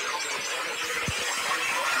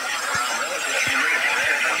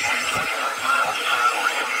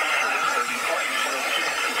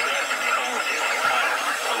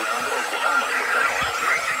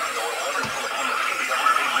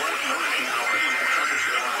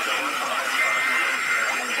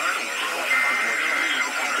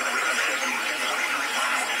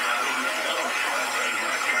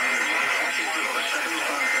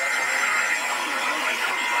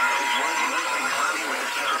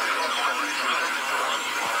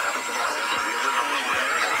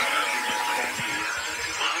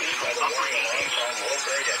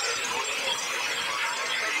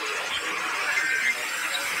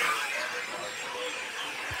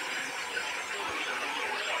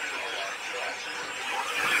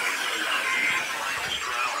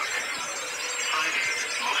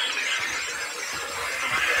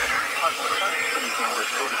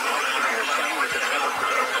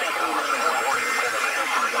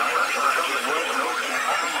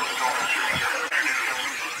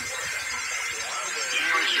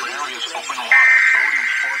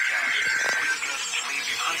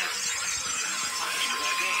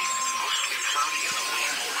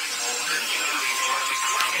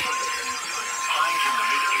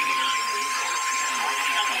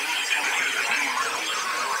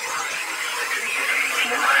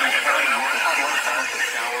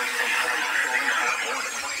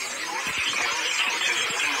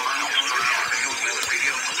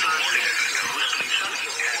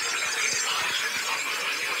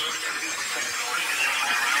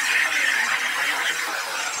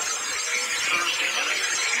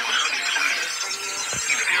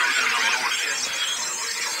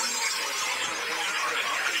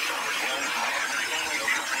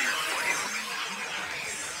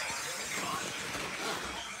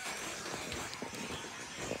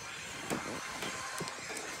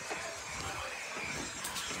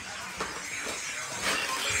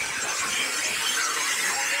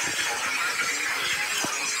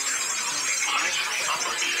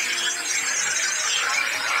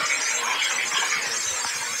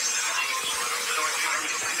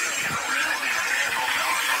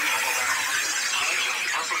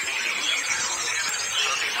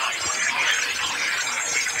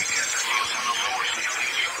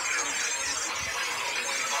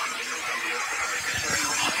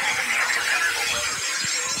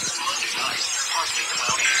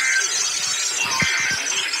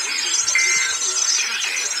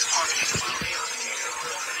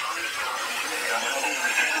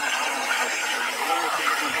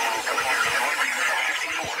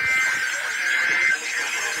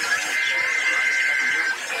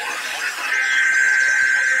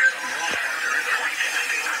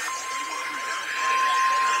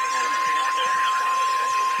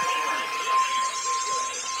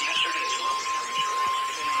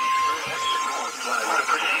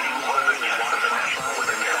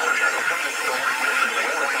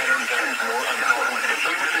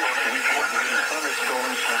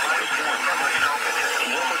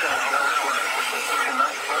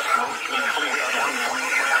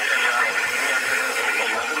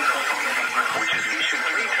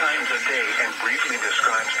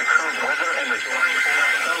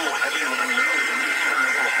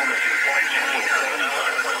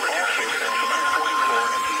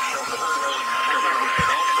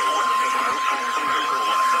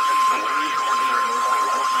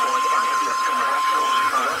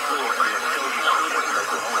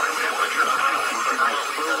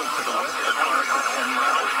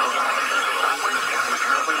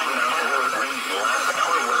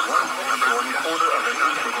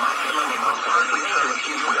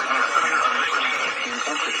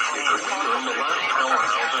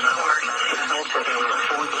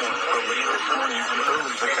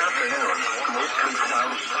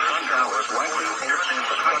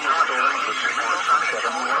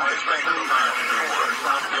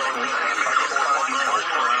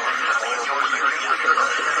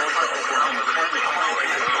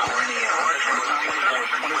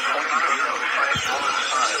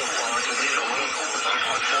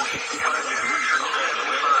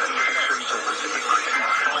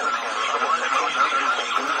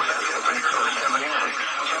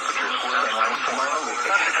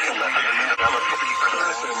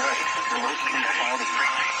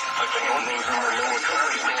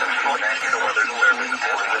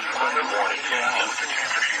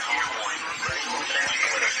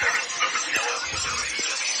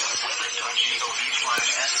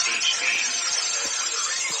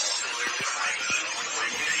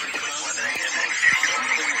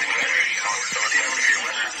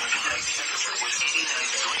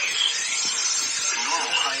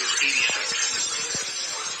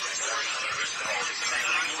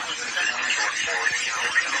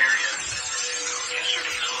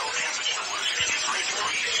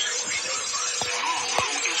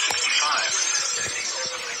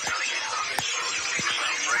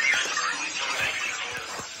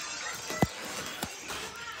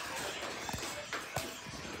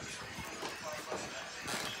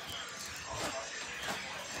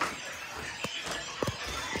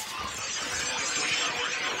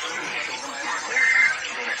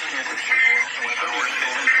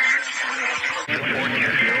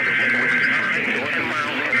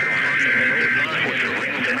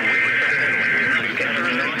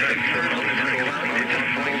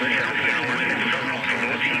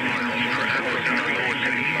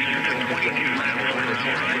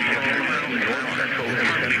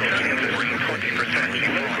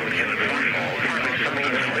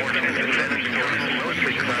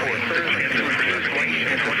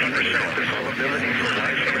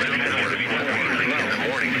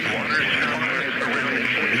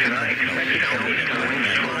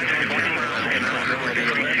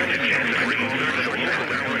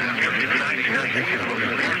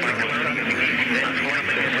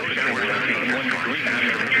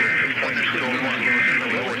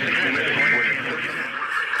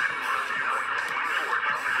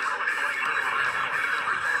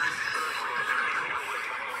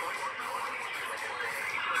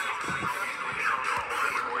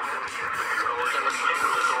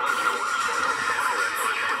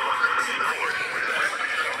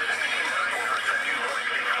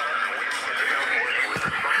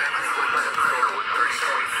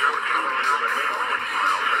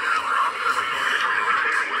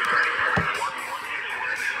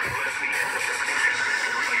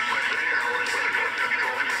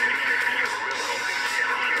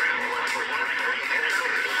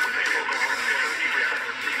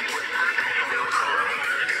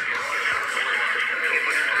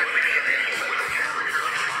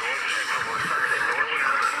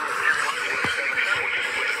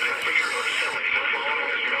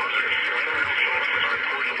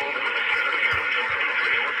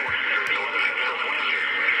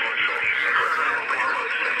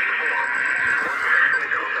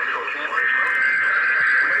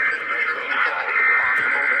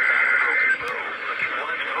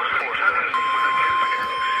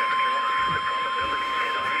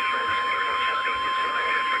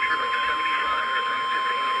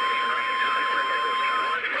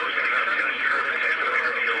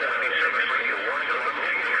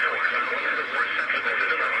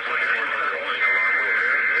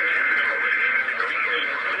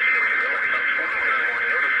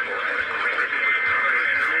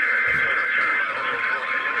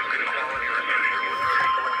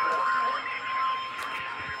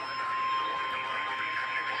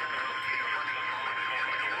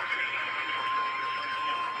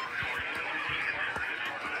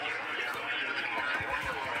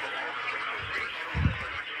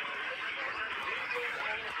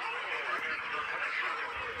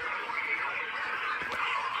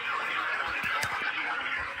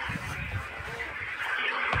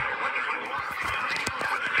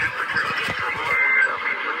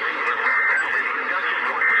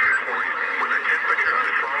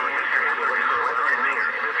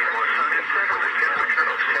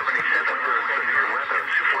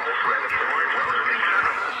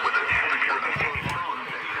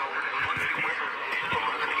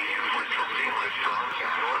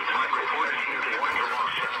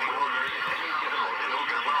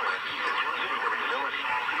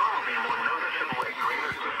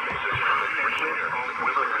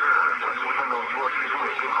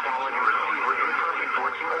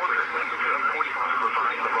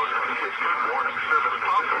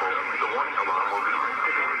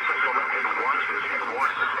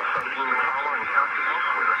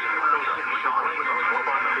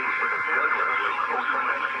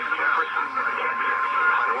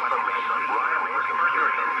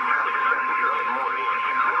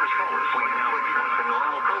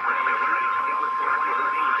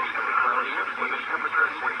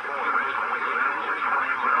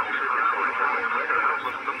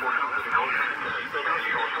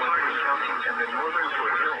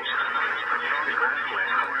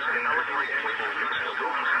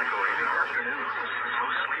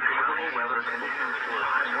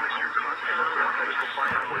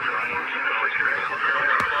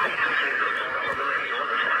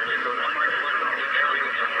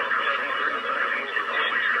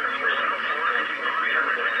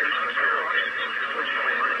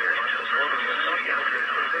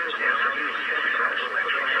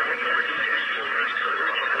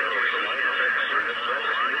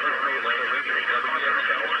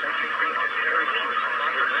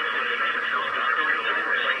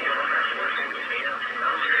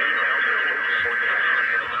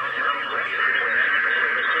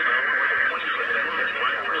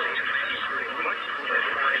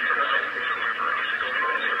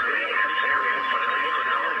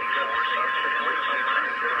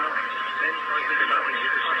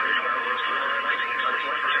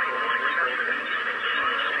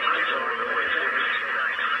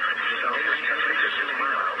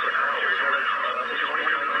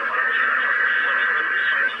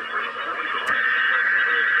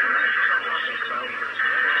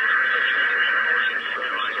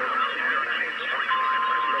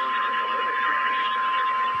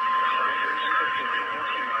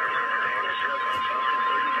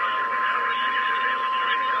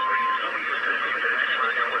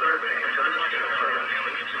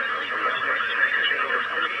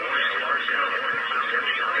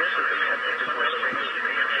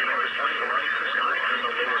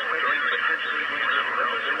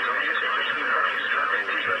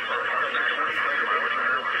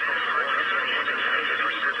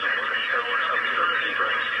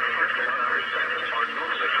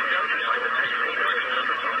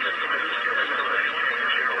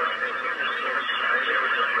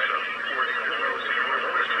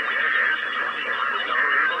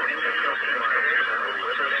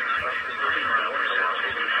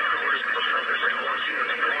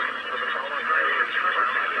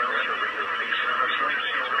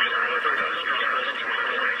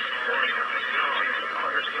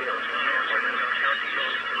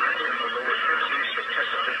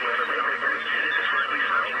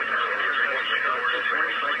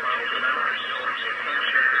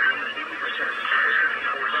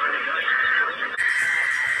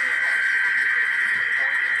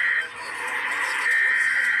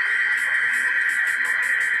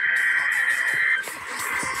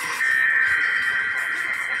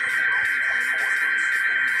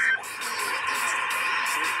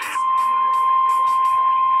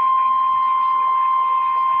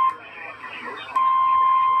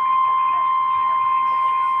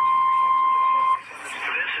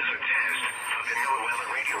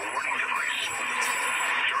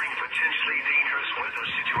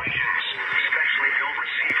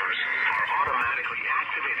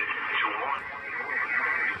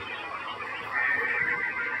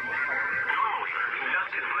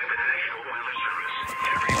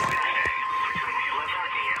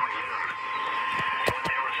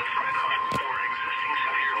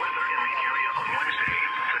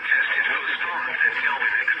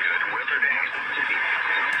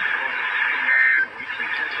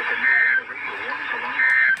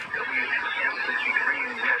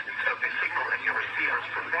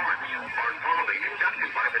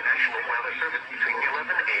 service between 11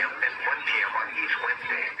 a.m. and 1 p.m. on each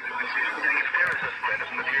Wednesday. If there is a threat of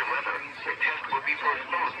severe weather, the test will be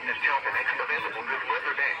postponed until the next available good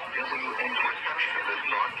weather day. Reception of this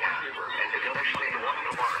broadcast, and especially the warning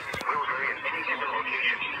alarm, will vary at any given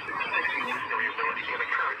location. This variability can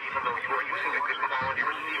occur even though you are using a good quality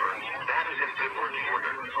receiver. That is in good working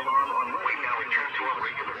order. We now return to our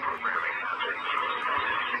regular programming.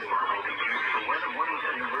 For weather warnings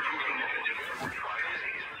and emergency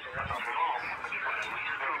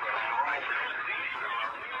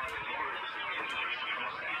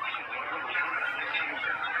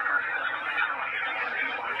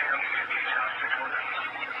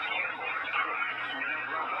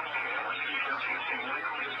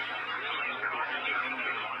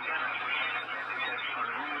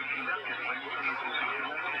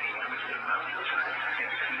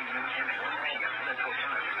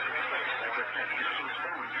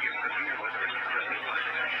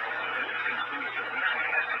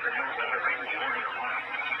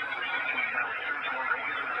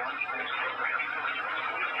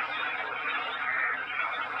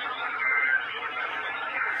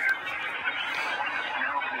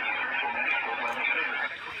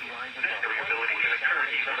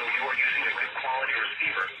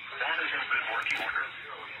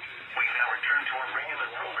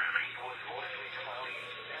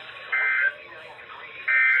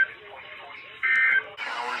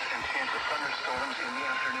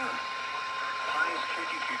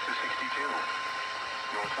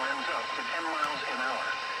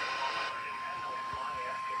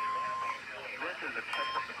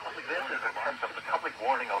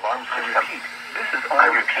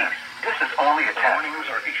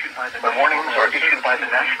The warnings are issued by the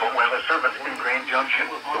National Weather Service in Grand Junction.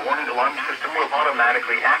 The warning alarm system will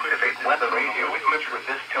automatically activate weather radio equipped with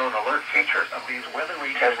this tone alert feature. Tests of these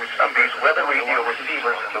weather radio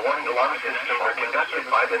receivers and the warning alarm system are conducted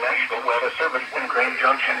by the National Weather Service in Grand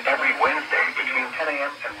Junction every Wednesday between 10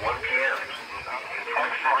 a.m. and 1 p.m.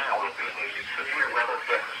 Severe weather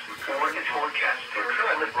threats or its forecast to occur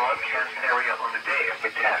in the broadcast area on the day of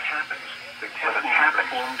the test. When it happens,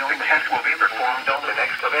 the test will be performed on the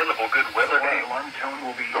next available good weather day.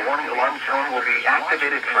 The warning alarm tone will be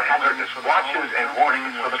activated for hazardous watches and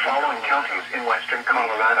warnings for the following counties in western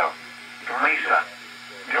Colorado: Mesa,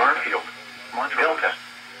 Garfield, Delta,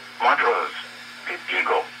 Montrose,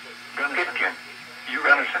 Eagle, Pitkin,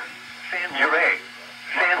 Gunnison, Ouray,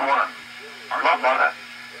 San Juan, La Plata,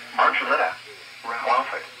 Archuleta,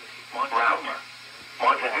 Moffett, Route,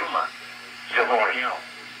 Montezuma, Dolores,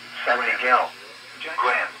 San Miguel,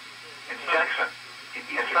 Grant, Jackson,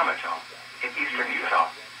 and Summit, in eastern Utah,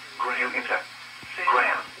 Uinta,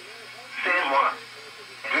 Graham, San Juan,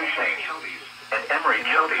 Duchesne, and Emery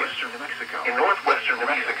counties in northwestern New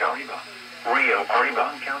Mexico, Rio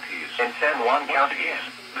Arriba, and San Juan counties.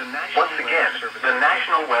 Once again, the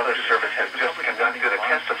National Weather Service has just conducted a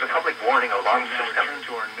test of the public warning alarm system.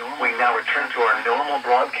 We now return to our normal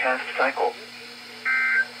broadcast cycle.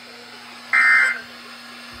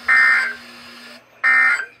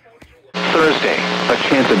 Thursday, a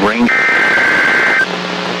chance of rain.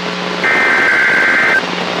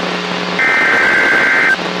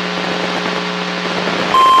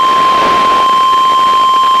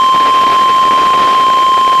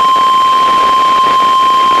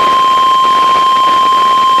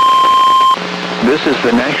 This is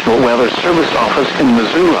the National Weather Service office in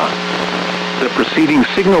Missoula. The preceding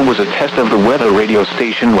signal was a test of the weather radio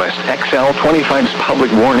station West XL25's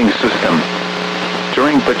public warning system.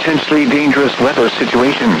 During potentially dangerous weather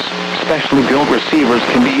situations, specially built receivers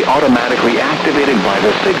can be automatically activated by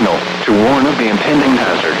the signal to warn of the impending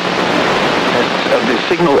hazard. Tests of the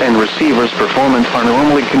signal and receiver's performance are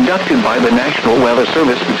normally conducted by the National Weather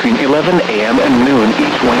Service between 11 a.m. and noon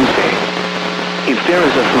each Wednesday. If there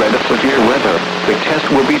is a threat of severe weather, the test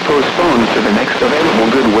will be postponed to the next available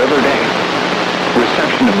good weather day.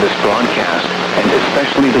 Reception of this broadcast, and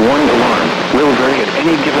especially the warning alarm, will vary at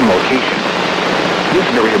any given location. This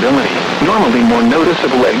variability, normally more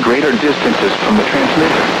noticeable at greater distances from the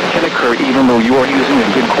transmitter, can occur even though you are using a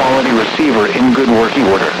good quality receiver in good working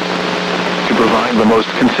order. To provide the most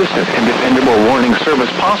consistent and dependable warning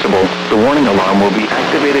service possible, the warning alarm will be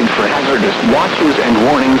activated for hazardous watches and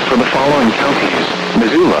warnings for the following counties: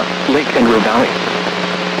 Missoula, Lake and Ravalli.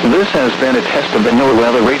 This has been a test of the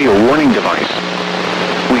NOAA radio warning device.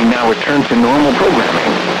 We now return to normal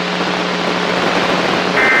programming.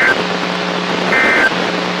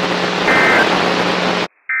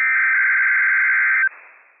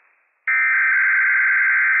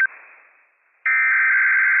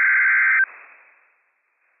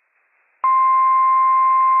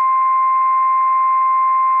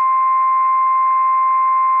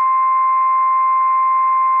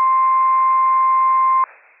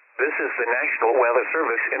 is the National Weather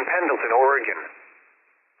Service in Pendleton, Oregon.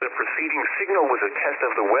 The preceding signal was a test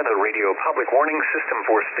of the Weather Radio Public Warning System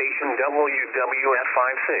for station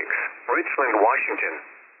WWF56, Richland, Washington.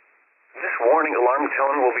 This warning alarm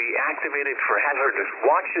tone will be activated for hazardous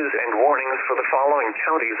watches and warnings for the following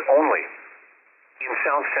counties only. In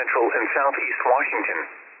South Central and Southeast Washington: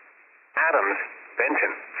 Adams,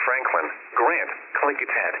 Benton, Franklin, Grant,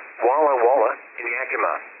 Klickitat, Walla Walla, and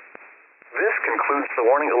Yakima. This concludes the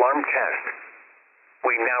warning alarm test.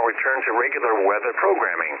 We now return to regular weather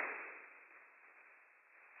programming.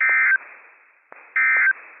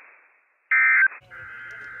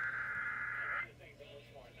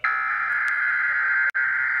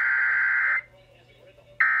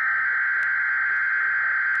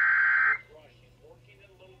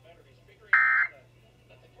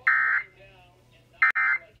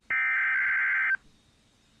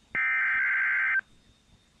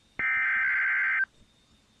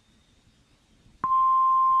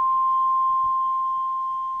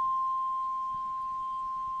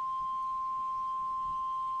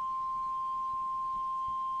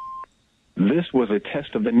 This was a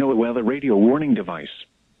test of the NOAA Weather Radio Warning device.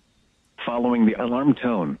 Following the alarm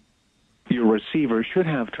tone, your receiver should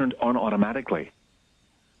have turned on automatically.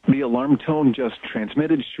 The alarm tone just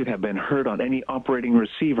transmitted should have been heard on any operating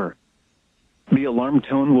receiver. The alarm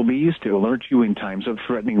tone will be used to alert you in times of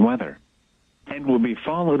threatening weather, and will be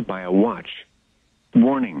followed by a watch,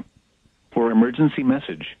 warning, or emergency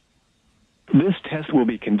message. This test will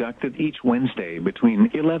be conducted each Wednesday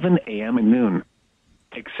between 11 a.m. and noon,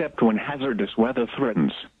 except when hazardous weather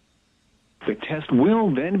threatens. The test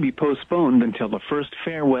will then be postponed until the first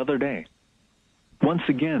fair weather day. Once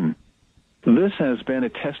again, this has been a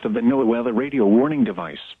test of the NOAA Weather Radio Warning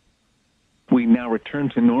device. We now return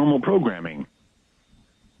to normal programming.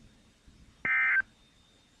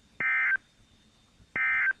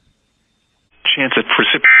 Chance of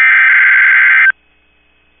precipitation.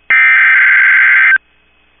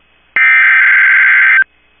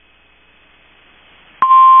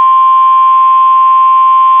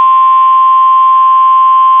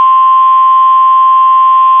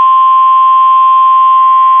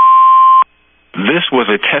 This was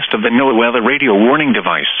a test of the NOAA Weather Radio Warning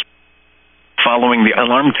device. Following the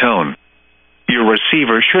alarm tone, your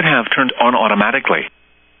receiver should have turned on automatically.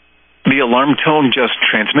 The alarm tone just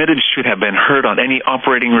transmitted should have been heard on any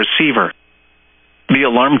operating receiver. The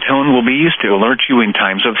alarm tone will be used to alert you in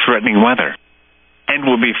times of threatening weather, and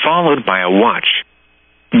will be followed by a watch,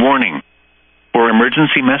 warning, or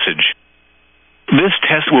emergency message. This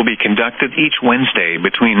test will be conducted each Wednesday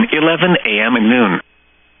between 11 a.m. and noon,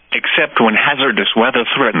 except when hazardous weather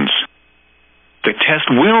threatens. The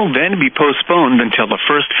test will then be postponed until the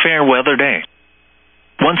first fair weather day.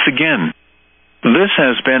 Once again, this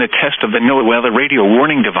has been a test of the NOAA Weather Radio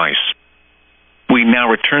Warning device. We now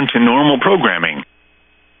return to normal programming.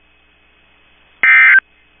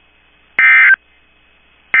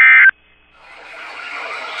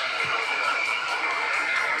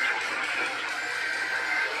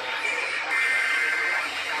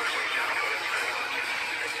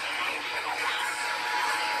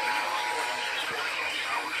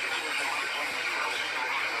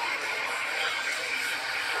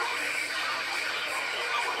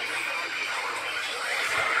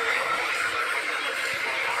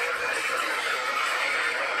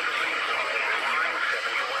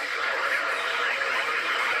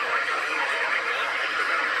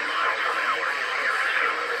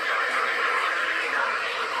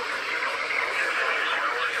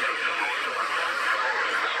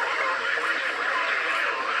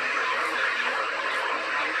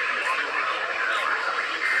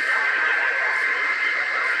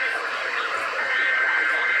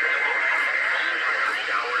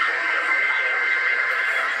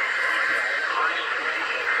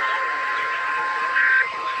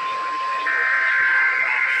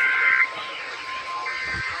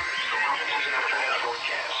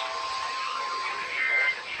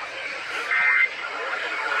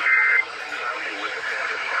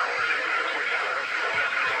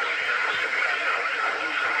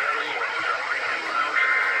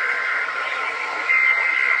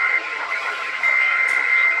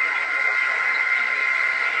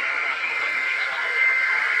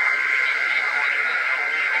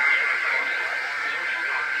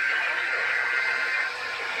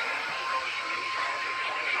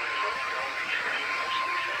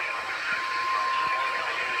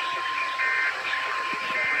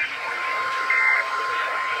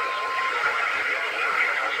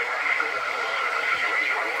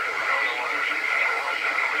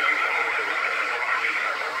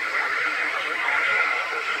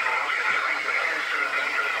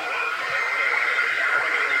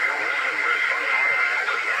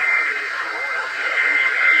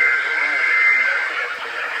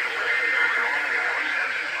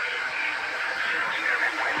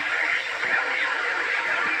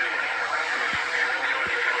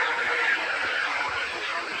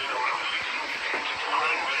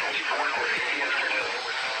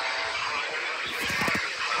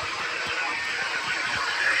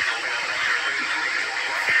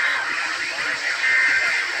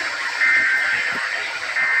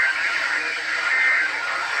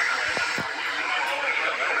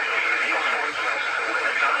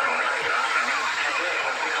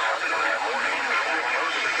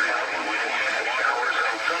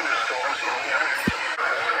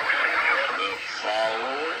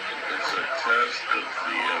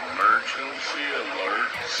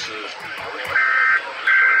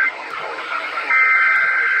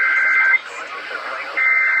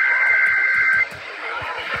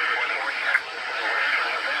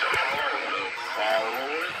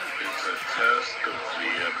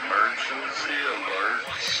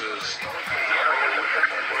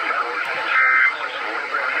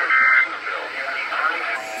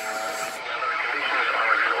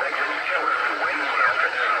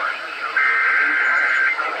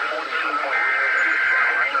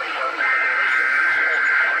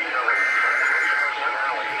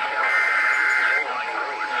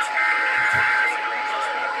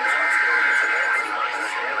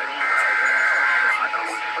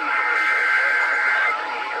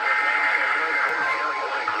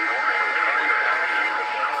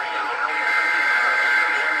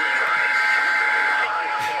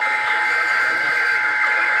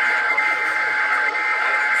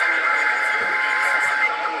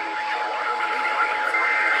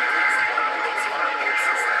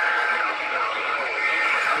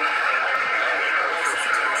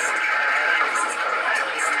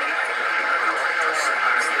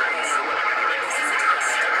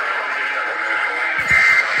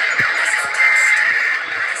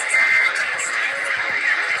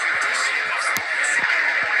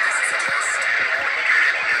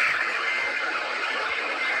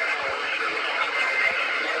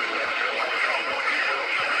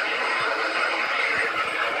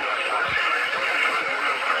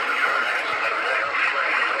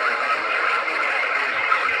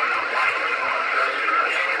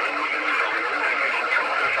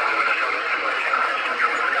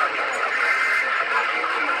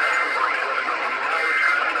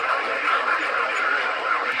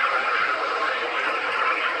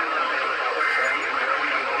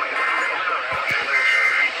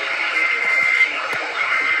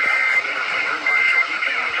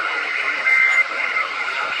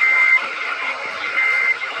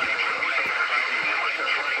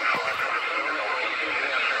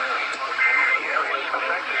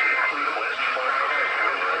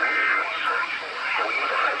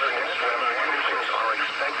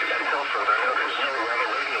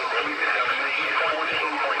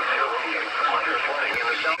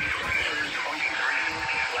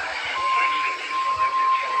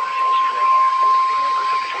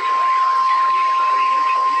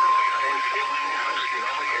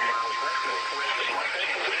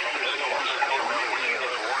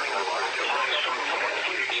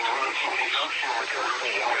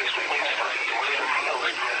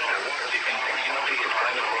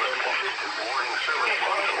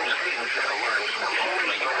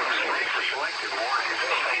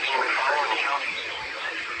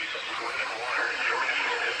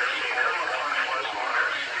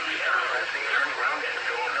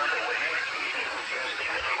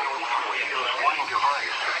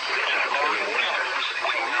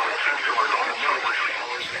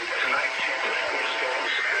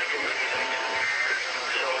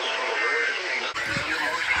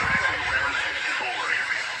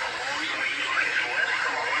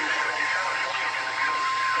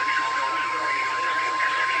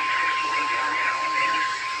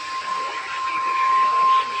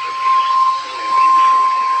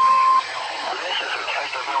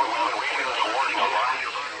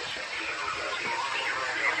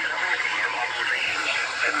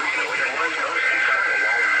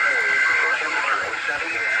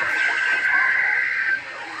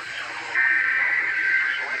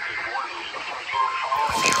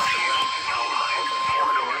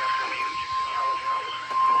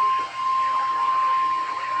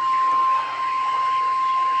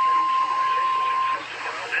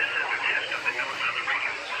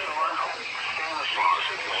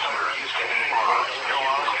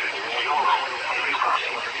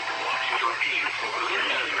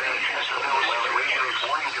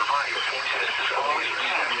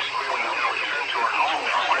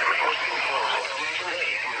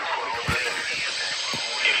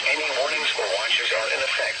 If any warnings or watches are in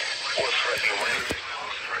effect or threatening weather, the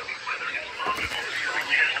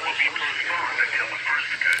test will be postponed until the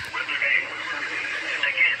first good weather day.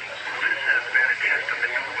 Again, this has been a test of the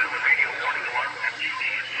new weather radio warning alarm and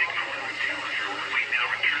GPS signal. We now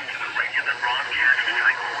return to the regular broadcast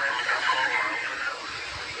time.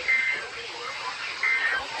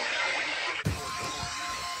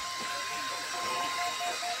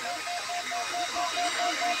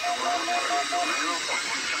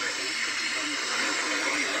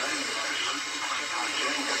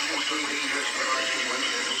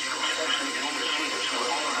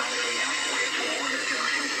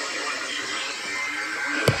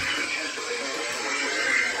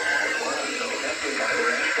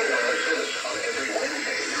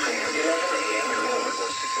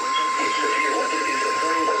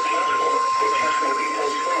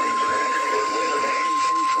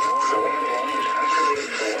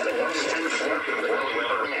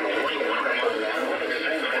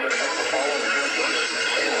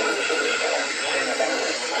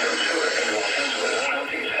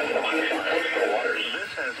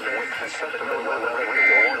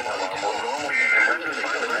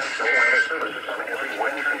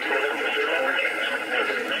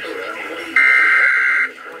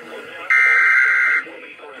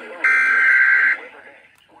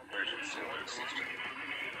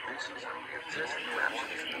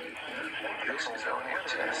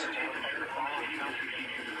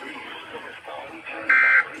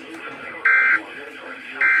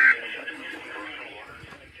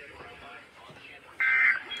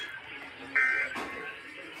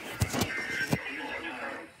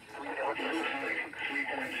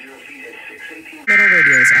 Metal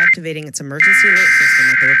Radio is activating its emergency alert system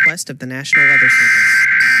at the request of the National Weather Service.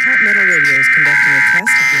 Hot Metal Radio is conducting a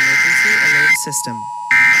test of the emergency alert system.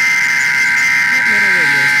 Hot Metal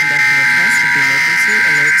Radio is conducting a test of the emergency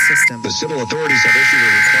alert system. The civil authorities have issued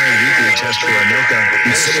a required weekly test for Anoka.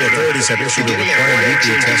 The civil authorities have issued a required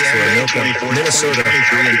weekly test for Anoka, Minnesota,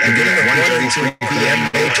 beginning at 1:33 p.m.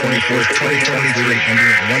 May 24th, 2023, and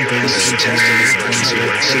ending at 1:36 p.m. This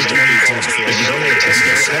is only a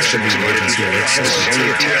test of the emergency alert system.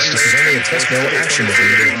 This is only a test. No action is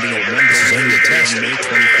needed. This is only a test. May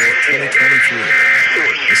 24th, 2023.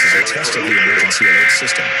 This is a test of the emergency alert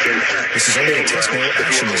system. This is only a test. No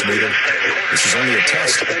action is needed. This is only a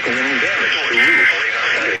test.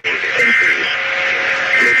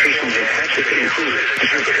 Locations impacted include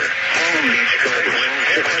Jupiter, Palm Beach Gardens,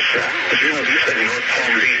 Sequestra, Juno Vista, North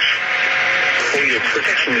Palm Beach. For your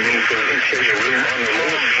protection, you need for an interior room on the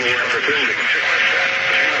lowest floor of the building.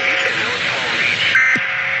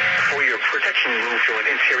 For your protection, move to an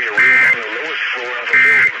interior room on the lowest floor of a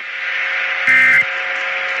building.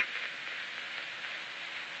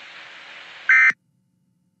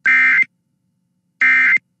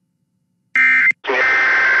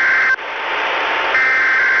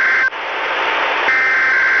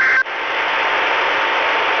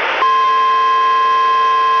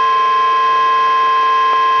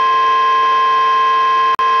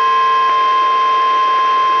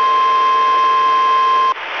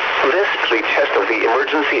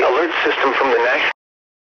 Emergency alert system from the National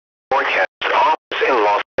Forecast Office in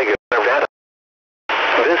Las Vegas, Nevada.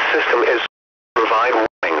 system is to provide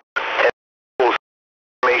warning and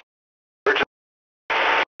information.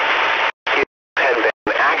 If it had been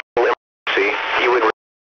an actual emergency, you would receive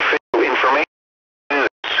official information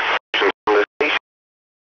from the station.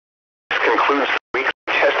 This concludes the weekly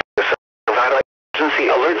testing of the emergency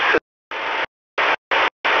alert system.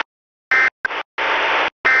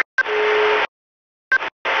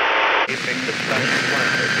 Effect of sudden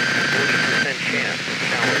clouds, 40% chance of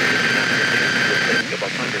showers in the afternoon with risk of a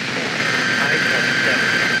thunderstorm. High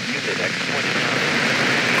 27, humid X29,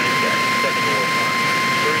 index 705.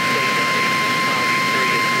 Thursday night, cloudy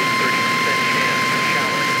periods with 30% chance of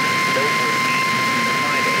showers. Low 14.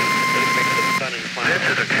 Friday, a mix of sun and clouds. This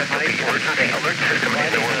is a test of the emergency alert system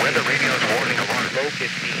in the weather radio's warning alarm. Low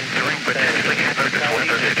 15. During potentially hazardous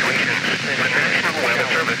weather situations, the National Weather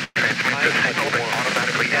Service transmits a signal that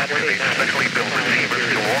automatically activates specially built receivers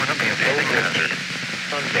to warn of the impending hazard.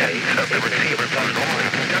 Sunday, Tests of the receivers are normally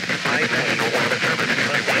conducted by the National Weather Service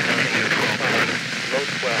every Wednesday at 12:30. Low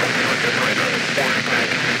 12. High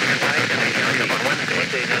 23. Monday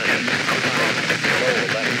night, cloudy. Low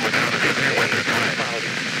 11. Without a severe weather time.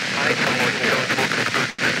 Cloudy. High 24.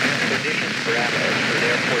 Conditions for Atlas for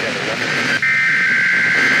airport at 11.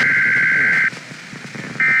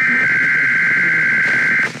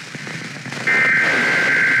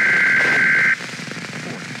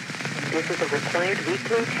 This is a required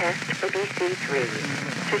weekly test for BC3.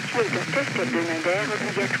 Ceci est un test hebdomadaire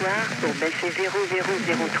obligatoire pour BC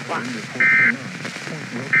 0003.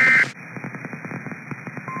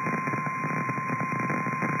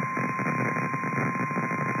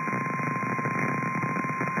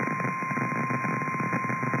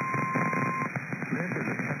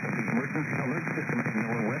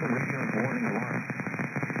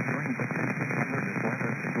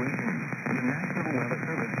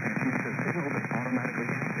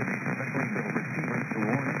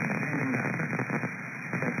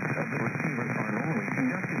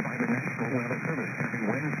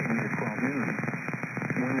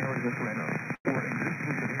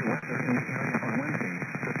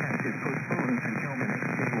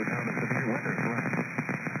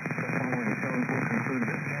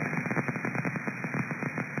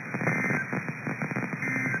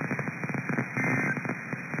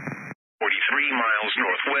 43 miles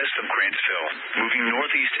northwest of Grantsville, moving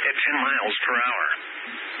northeast at 10 miles per hour.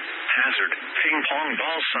 Hazard, ping-pong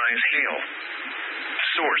ball-size hail.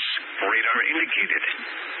 Source, radar indicated.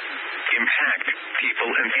 Impact, people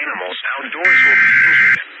and animals outdoors will be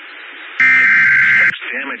injured. Expect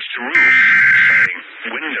damage to roofs, siding,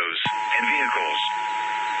 windows, and vehicles.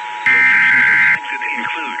 Locations impacted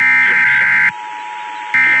include Lakeside.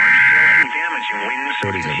 Large-scale and damaging winds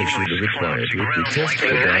What is officially required weekly test for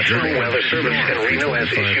the National Roger Weather Service in Reno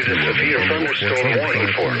has issued a severe thunderstorm warning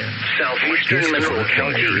for southeastern Mineral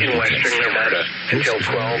County in western Nevada until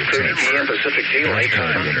 12:30 p.m. Pacific Daylight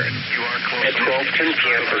Time. At 12:10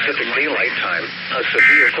 p.m. Pacific Daylight Time, a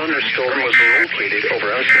severe thunderstorm was located over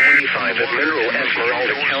I-75 at Mineral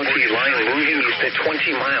Esmeralda County, line moving east at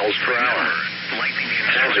 20 miles per hour.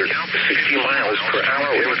 Hazard, 60 miles per hour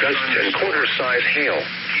wind gusts and quarter-size hail.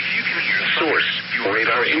 Source,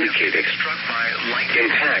 radar indicated.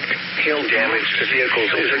 Impact, hail damage to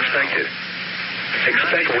vehicles is expected.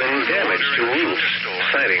 Expect wind damage to roofs,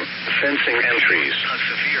 siding, fencing, and trees.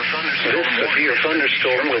 This severe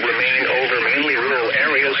thunderstorm will remain over mainly rural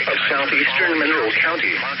areas of southeastern Mineral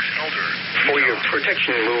County. For your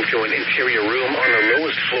protection, move to an interior room on the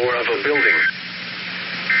lowest floor of a building.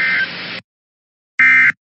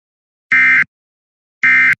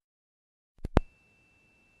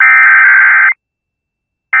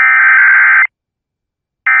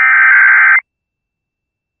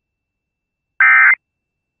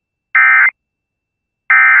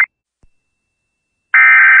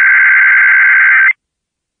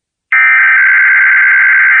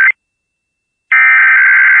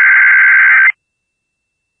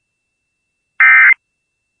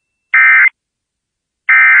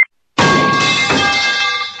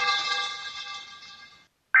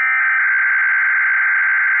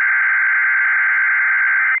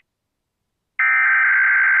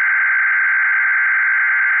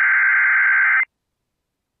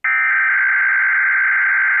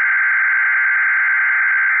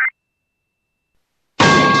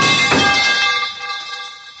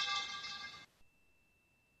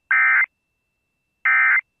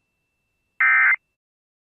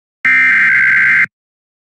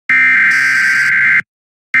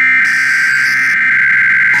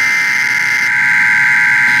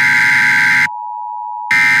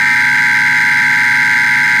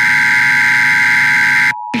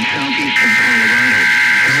 Southeastern Colorado,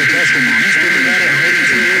 is a test of the Eastern Nevada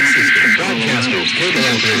Emergency Alert System. Broadcasters, cable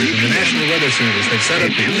operators, and the National Weather Service have set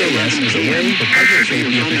up the EAS as a way for public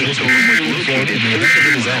safety officials to quickly inform in the event of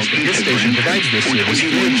a disaster. This station provides this service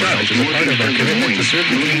free of charge as a part of our commitment to serve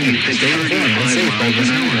the community. Stay informed and safe by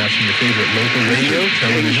listening and watching your favorite local radio,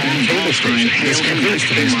 television, and cable station. This concludes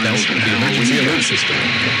today's test of the Emergency Alert System.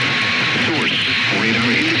 Source,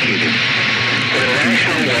 radar indicated. The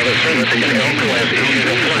National Weather Service in Elko has issued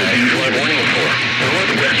a flash flood warning for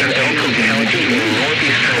northwestern Elko County in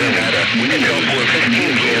northeastern Nevada until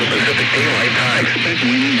 4:15 p.m. Pacific Daylight Time.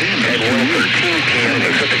 At 1:13 p.m.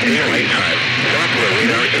 Pacific Daylight Time, Doppler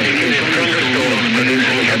radar indicated thunderstorms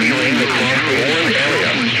producing heavy rain across the warned area.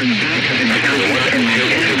 Between 1 and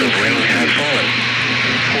 2 inches of rain have fallen.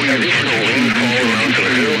 Additional rainfall amounts of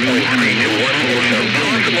 0.3 to 1 inch are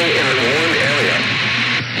possible in the warned area.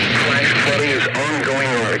 Flash flooding is ongoing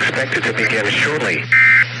or expected to begin shortly.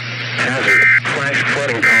 Hazard, flash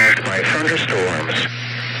flooding caused by thunderstorms.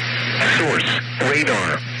 Source,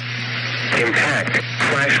 radar. Impact,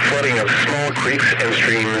 flash flooding of small creeks and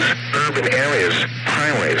streams, urban areas,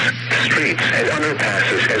 highways, streets, and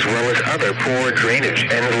underpasses, as well as other poor drainage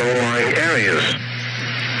and low-lying areas.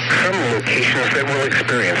 Some locations that will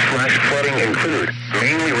experience flash flooding include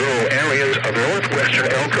mainly rural areas of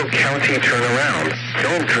northwestern Elko County turnaround.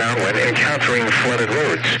 Don't drown when encountering flooded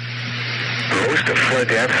roads. Most of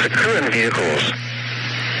flood deaths occur in vehicles.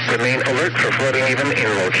 Remain alert for flooding even in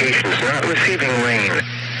locations not receiving rain.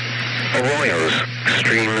 Arroyos,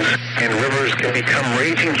 streams, and rivers can become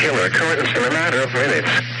raging killer currents in a matter of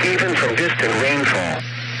minutes, even from distant rainfall.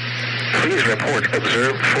 Please report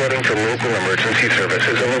observed flooding to local emergency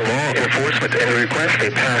services or law enforcement and request they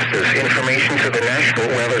pass this information to the National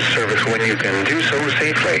Weather Service when you can do so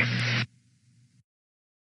safely.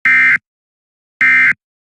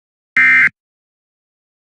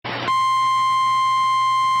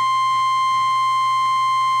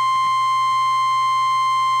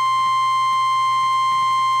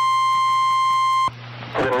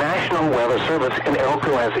 The National Weather Service in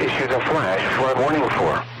Elko has issued a flash flood warning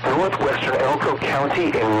for northwestern Elko County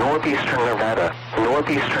in northeastern Nevada,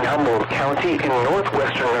 northeastern Humboldt County in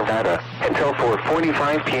northwestern Nevada, until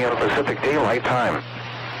 4:45 p.m. Pacific Daylight Time.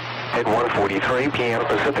 At 1:43 p.m.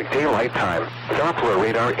 Pacific Daylight Time, Doppler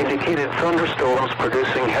radar indicated thunderstorms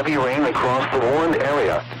producing heavy rain across the warned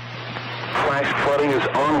area. Flash flooding is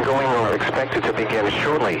ongoing or expected to begin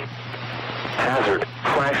shortly. Hazard,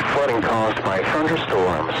 flash flooding caused by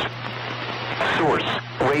thunderstorms. Source,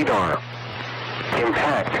 radar.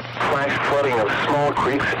 Impact, flash flooding of small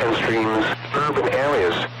creeks and streams, urban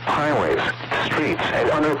areas, highways, streets, and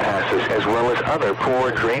underpasses, as well as other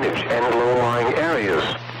poor drainage and low-lying areas.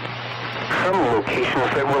 Some locations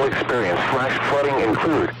that will experience flash flooding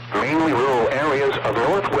include mainly rural areas of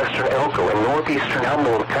northwestern Elko and northeastern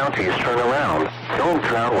Humboldt counties turnaround. Don't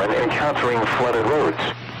drown when encountering flooded roads.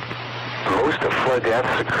 Most of flood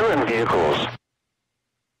deaths occur in vehicles.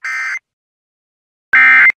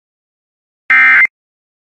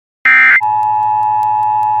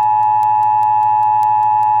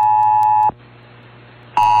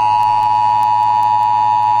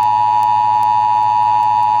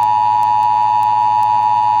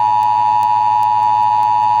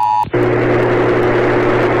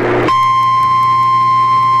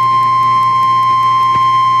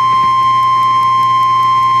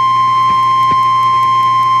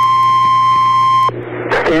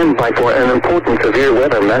 Stand by for an important severe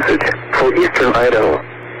weather message for eastern Idaho.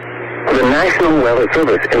 The National Weather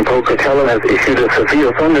Service in Pocatello has issued a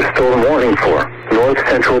severe thunderstorm warning for north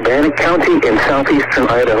central Bannock County in southeastern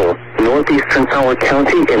Idaho, northeastern Howard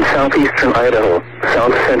County in southeastern Idaho,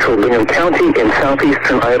 south central Bingham County in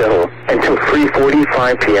southeastern Idaho, until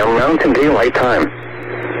 3:45 p.m. Mountain Daylight Time.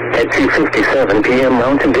 At 2:57 p.m.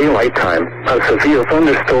 Mountain Daylight Time, a severe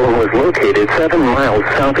thunderstorm was located 7 miles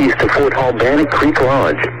southeast of Fort Hall Bannock Creek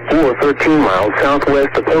Lodge, or 13 miles southwest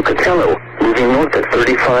of Pocatello, moving north at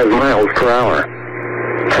 35 miles per hour.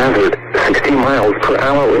 Hazard, 60 miles per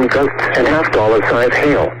hour wind gusts and half-dollar-size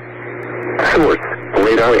hail. Source,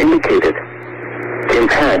 radar indicated.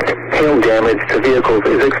 Impact, hail damage to vehicles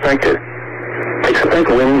is expected. Expect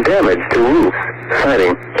wind damage to roofs,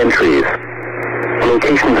 siding, and trees.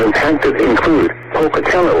 Locations impacted include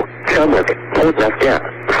Pocatello, Chubbuck, Port Neff Gap,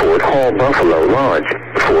 Fort Hall Buffalo Lodge,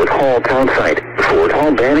 Fort Hall Townsite, Fort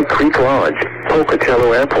Hall Bannock Creek Lodge,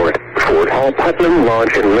 Pocatello Airport, Fort Hall Putnam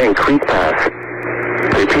Lodge, and Link Creek Pass.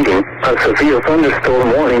 Repeating, a severe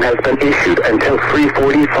thunderstorm warning has been issued until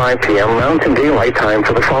 3:45 p.m. Mountain Daylight Time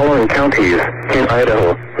for the following counties in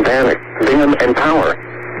Idaho: Bannock, Bingham, and Power.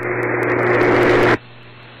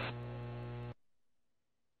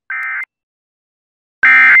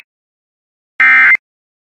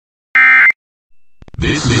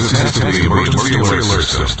 This is a test of the emergency alert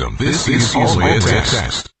system. This is only a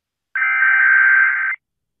test.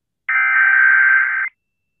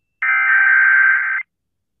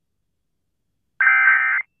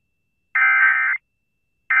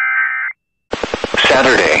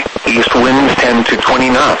 Saturday, east winds 10 to 20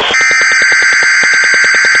 knots.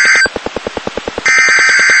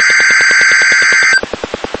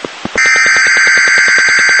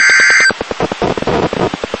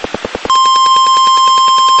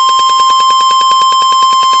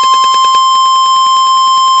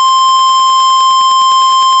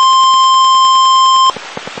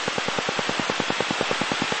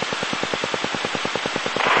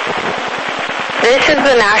 This is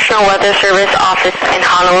the National Weather Service office in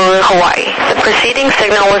Honolulu, Hawaii. The preceding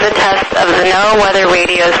signal was a test of the NOAA Weather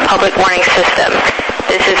Radio's public warning system.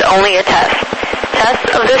 This is only a test.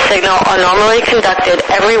 Tests of this signal are normally conducted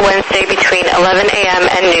every Wednesday between 11 a.m.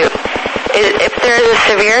 and noon. If there is a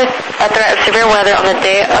threat of severe weather on the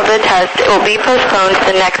day of the test, it will be postponed to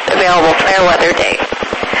the next available fair weather day.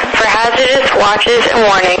 For hazardous watches and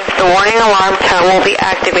warnings, the warning alarm tone will be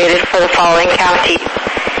activated for the following counties.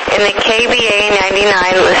 In the KBA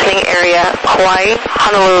 99 listening area, Hawaii,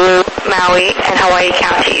 Honolulu, Maui, and Hawaii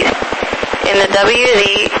counties. In the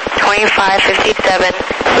WZ 2557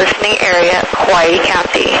 listening area, Hawaii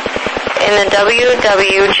County. In the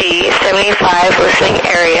WWG 75 listening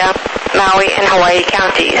area, Maui and Hawaii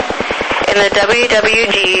counties. In the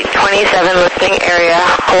WWG 27 listening area,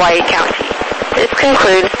 Hawaii County. This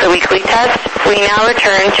concludes the weekly test. We now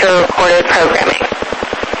return to recorded programming.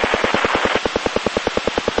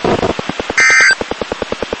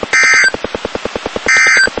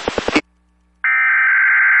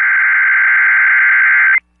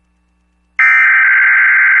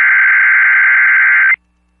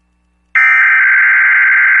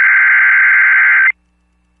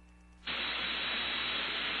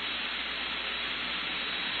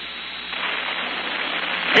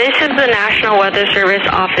 This is the National Weather Service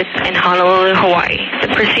office in Honolulu, Hawaii. The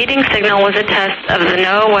preceding signal was a test of the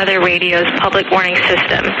NOAA Weather Radio's public warning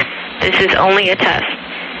system. This is only a test.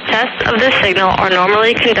 Tests of this signal are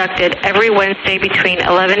normally conducted every Wednesday between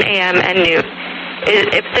 11 a.m. and noon.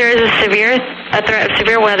 If there is a threat of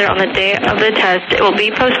severe weather on the day of the test, it will be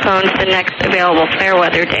postponed to the next available fair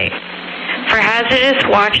weather day. For hazardous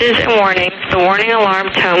watches and warnings, the warning alarm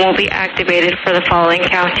tone will be activated for the following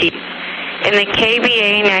counties. In the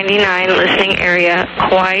KBA 99 listening area,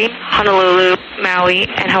 Hawaii, Honolulu, Maui,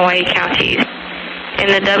 and Hawaii counties. In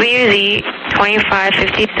the WZ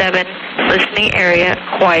 2557 listening area,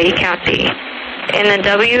 Hawaii County. In the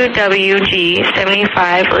WWG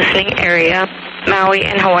 75 listening area, Maui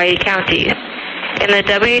and Hawaii counties. In the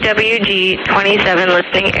WWG 27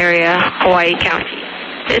 listening area, Hawaii County.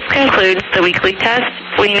 This concludes the weekly test.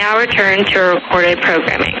 We now return to recorded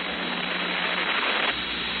programming.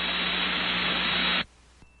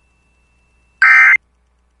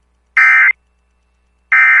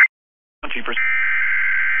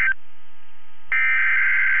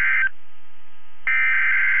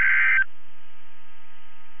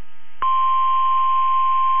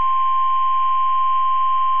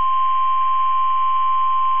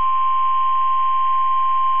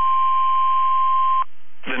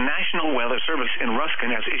 The National Weather Service in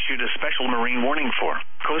Ruskin has issued a special marine warning for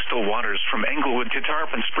coastal waters from Englewood to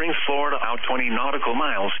Tarpon Springs, Florida, out 20 nautical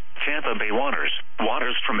miles, Tampa Bay waters.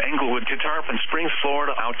 Waters from Englewood to Tarpon Springs,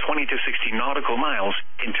 Florida, out 20 to 60 nautical miles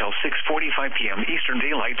until 6:45 p.m. Eastern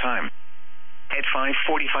Daylight Time. At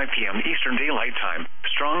 5:45 p.m. Eastern Daylight Time,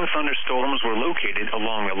 strong thunderstorms were located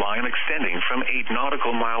along a line extending from 8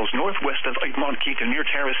 nautical miles northwest of Lake Montquita near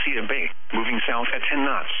Teresita Bay, moving south at 10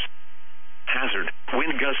 knots. Hazard,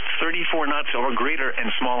 wind gusts 34 knots or greater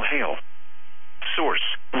and small hail. Source,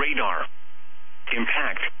 radar.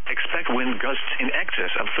 Impact, expect wind gusts in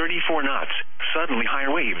excess of 34 knots, suddenly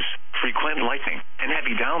high waves, frequent lightning, and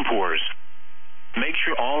heavy downpours. Make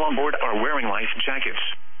sure all on board are wearing life jackets.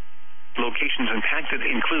 Locations impacted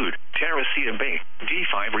include Teresita Bay,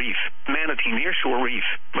 D5 Reef, Manatee Nearshore Reef,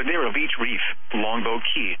 Madeira Beach Reef, Longboat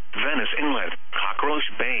Key, Venice Inlet, Cockroach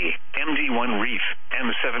Bay, MD1 Reef,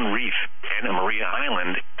 M7 Reef, Anna Maria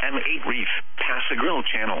Island, M8 Reef, Passagrille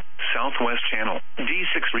Channel, Southwest Channel,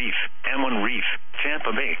 D6 Reef, M1 Reef,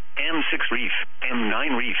 Tampa Bay, M6 Reef,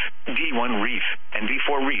 M9 Reef, D1 Reef, and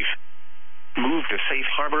D4 Reef. Move to safe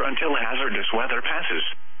harbor until hazardous weather passes.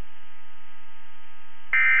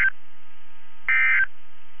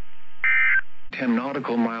 Ten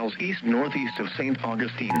nautical miles east-northeast of St.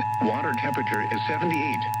 Augustine. Water temperature is 78.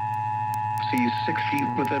 Seas 6 feet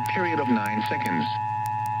with a period of 9 seconds.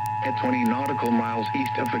 At 20 nautical miles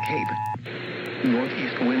east of the Cape.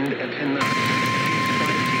 Northeast wind at 10 knots.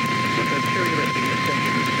 with a period of 8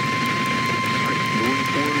 seconds. Moving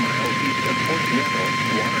 4 miles east of Port Seattle,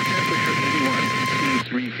 water temperature 81, seas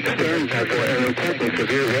 3 feet. Stand by for an important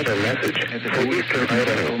severe weather message for eastern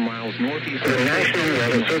Idaho. The National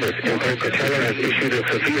Weather Service in Pocatello has issued a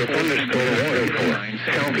severe thunderstorm warning for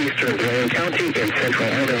southeastern Blaine County in central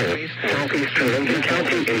Idaho, southeastern Lincoln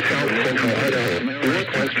County in south central Idaho,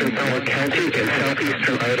 northwestern Powell County in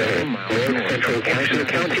southeastern Idaho, north central Cassia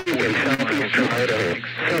County in southeastern Idaho,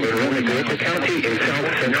 southern Winnebago County in south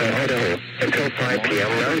central Idaho, until 5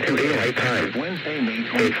 p.m. Mountain Daylight Time.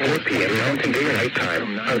 At 4 p.m. Mountain Daylight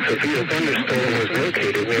Time, a severe thunderstorm was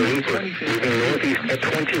located near Weaver, moving northeast at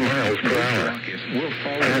 20 miles per hour.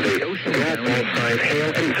 Hazard, golf ball size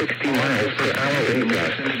hail and 60 miles per hour wind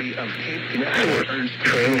gusts. Source,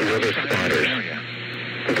 trained weather spotters.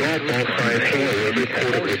 Golf ball size hail was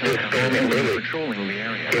reported with this storm and village.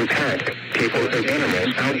 Impact, people and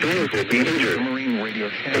animals outdoors will be injured.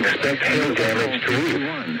 Expect hail damage to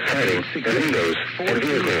roof, siding, windows, and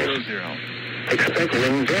vehicles. Expect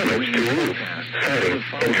wind damage to roof, siding,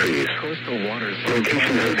 and trees.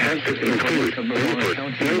 Locations impacted include Newport,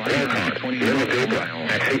 New Walcott, Winnebago,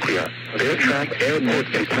 Asikria, Bear Trap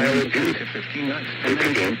Airport, and Pilot Butte.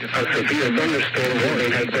 Repeating, a severe thunderstorm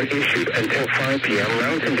warning has been issued until 5 p.m.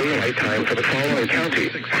 Mountain Daylight Time for the following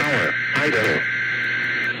counties: Power, Idaho.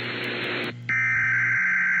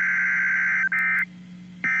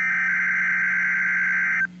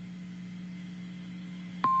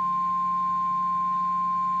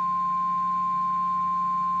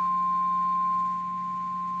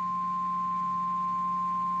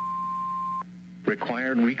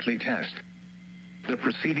 Required weekly test. The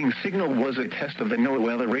preceding signal was a test of the NOAA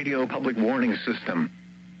Weather Radio Public Warning System.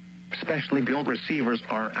 Specially built receivers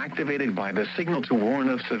are activated by the signal to warn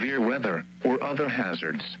of severe weather or other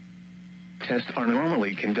hazards. Tests are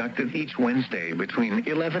normally conducted each Wednesday between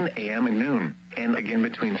 11 a.m. and noon, and again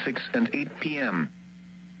between 6 and 8 p.m.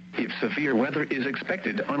 If severe weather is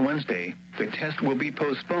expected on Wednesday, the test will be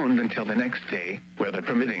postponed until the next day, weather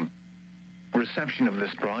permitting. Reception of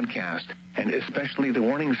this broadcast, and especially the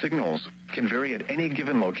warning signals, can vary at any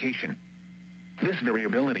given location. This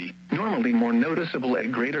variability, normally more noticeable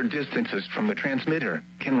at greater distances from the transmitter,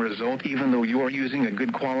 can result even though you are using a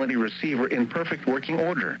good quality receiver in perfect working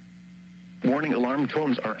order. Warning alarm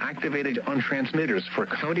tones are activated on transmitters for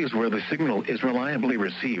counties where the signal is reliably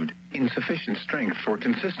received, in sufficient strength for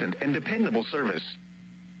consistent and dependable service.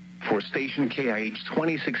 For station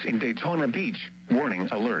KIH-26 in Daytona Beach, warning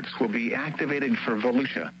alerts will be activated for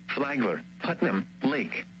Volusia, Flagler, Putnam,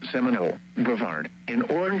 Lake, Seminole, Brevard, and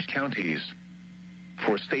Orange counties.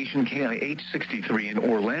 For station KIH-63 in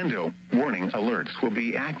Orlando, warning alerts will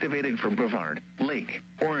be activated for Brevard, Lake,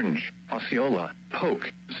 Orange, Osceola,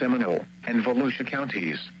 Polk, Seminole, and Volusia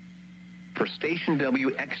counties. For station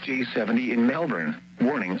WXJ-70 in Melbourne,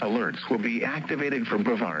 warning alerts will be activated for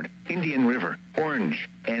Brevard, Indian River, Orange,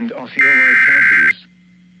 and Osceola counties.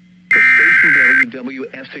 For station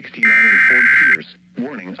WWF-69 in Fort Pierce,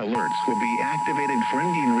 warning alerts will be activated for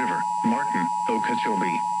Indian River, Martin,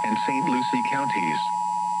 Okeechobee, and St. Lucie counties.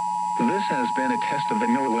 This has been a test of the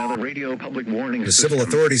NOAA Weather Radio Public Warning The System. civil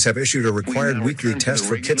authorities have issued a required weekly test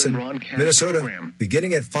for Kitson, Minnesota,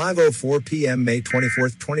 beginning at 5:04 p.m. May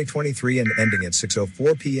 24th, 2023 and ending at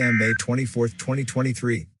 6:04 p.m. May 24th,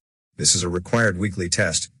 2023. This is a required weekly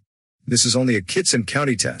test. This is only a Kitson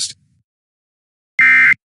County test.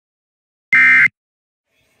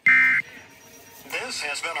 This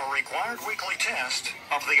has been a required weekly test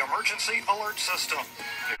of the emergency alert system.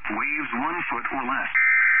 Waves 1 foot or less.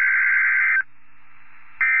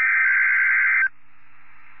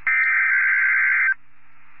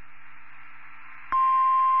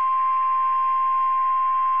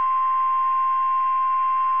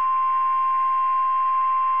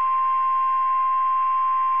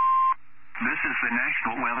 This is the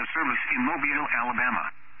National Weather Service in Mobile, Alabama.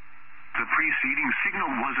 The preceding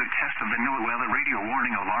signal was a test of the NOAA Weather Radio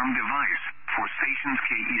Warning Alarm device for stations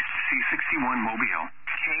KEC61 Mobile,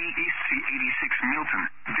 KEC86 Milton,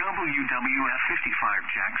 WWF55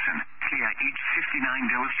 Jackson,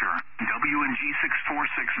 KIH59 Dillister,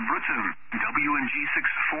 WNG646 Brutton,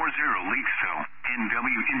 WNG640 Lakesville, and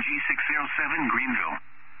WNG607 Greenville.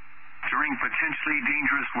 During potentially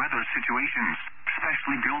dangerous weather situations,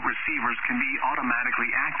 specially built receivers can be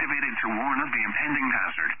automatically activated to warn of the impending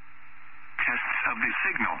hazard. Tests of the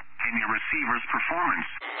signal and your receiver's performance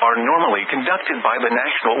are normally conducted by the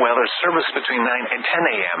National Weather Service between 9 and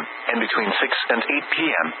 10 a.m. and between 6 and 8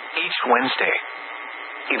 p.m. each Wednesday.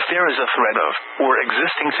 If there is a threat of or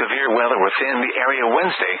existing severe weather within the area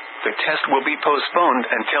Wednesday, the test will be postponed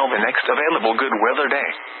until the next available good weather day.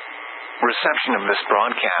 Reception of this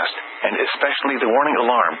broadcast, and especially the warning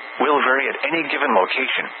alarm, will vary at any given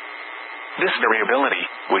location. This variability,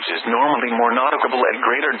 which is normally more noticeable at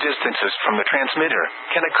greater distances from the transmitter,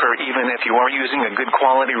 can occur even if you are using a good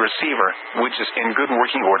quality receiver, which is in good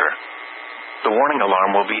working order. The warning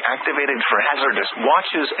alarm will be activated for hazardous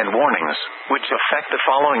watches and warnings, which affect the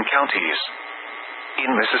following counties. In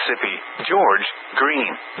Mississippi, George,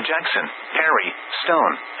 Greene, Jackson, Perry,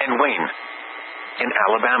 Stone, and Wayne. In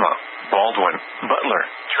Alabama, Baldwin, Butler,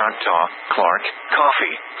 Choctaw, Clark,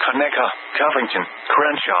 Coffee, Conecuh, Covington,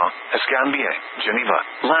 Crenshaw, Escambia, Geneva,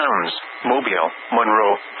 Lowndes, Mobile,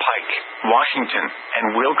 Monroe, Pike, Washington, and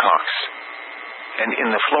Wilcox. And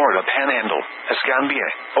in the Florida Panhandle, Escambia,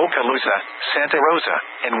 Okaloosa, Santa Rosa,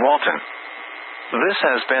 and Walton. This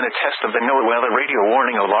has been a test of the NOAA Weather Radio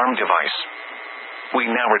Warning Alarm device. We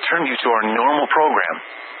now return you to our normal program.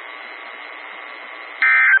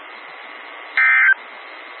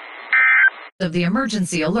 Of the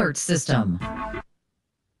emergency alert system.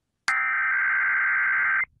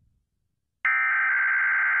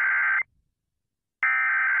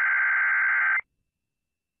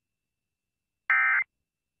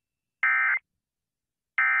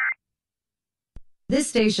 This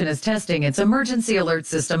station is testing its emergency alert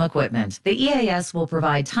system equipment. The EAS will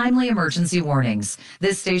provide timely emergency warnings.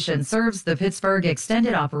 This station serves the Pittsburgh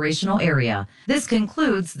Extended Operational Area. This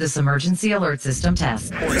concludes this emergency alert system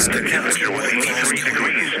test. The temperature was 83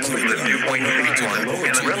 degrees, the dew point 61,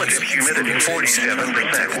 and the relative humidity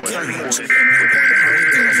 47%.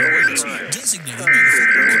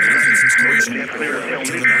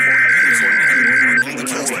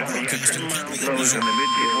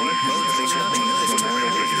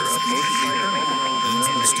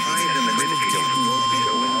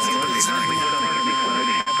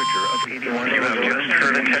 You have just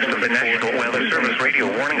heard a test of the National Weather Service Radio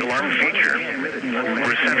Warning Alarm feature.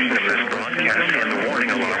 Reception of this broadcast and the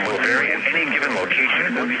warning alarm will vary at any given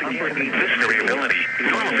location. This variability,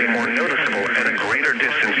 normally more noticeable at a greater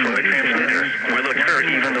distance from the transmitter, will occur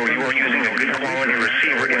even though you are using a good quality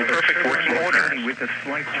receiver in perfect working order.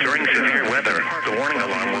 During severe weather, the warning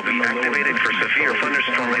alarm will be activated for severe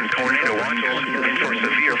thunderstorm and tornado watches, and for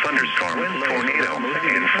severe thunderstorm, tornado,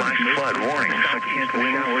 and flash flood warnings.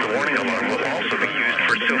 The warning alarm will also be used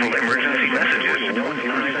for civil emergency messages.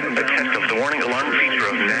 The test of the warning alarm feature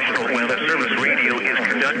of National Weather Service Radio is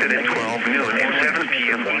conducted at 12 noon and 7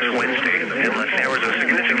 p.m. each Wednesday, unless there is a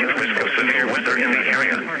significant risk of severe weather in the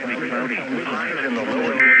area. Highs in the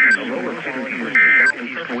lower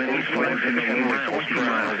southeast winds 15 miles per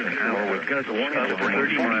hour with gusts of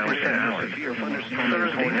 30 miles per hour.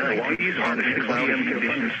 Thursday night, these are the 6 p.m.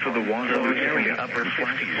 conditions for the Waterloo area. Upper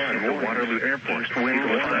 50s, the Waterloo Airport.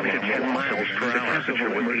 Winds 5 to 10 miles per hour. The temperature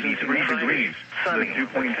was 83 degrees. Sunny. The dew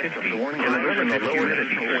point 50. And the lower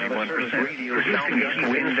humidity 41%. The southeast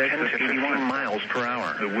winds 10 to 15 miles per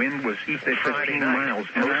hour. The wind was east at 15 miles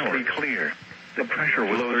per hour. Mostly clear. The pressure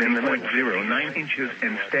was 30.09 inches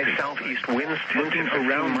and steady. Southeast winds 10 to 15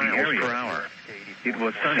 miles per hour. It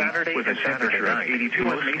was sunny with a temperature of 82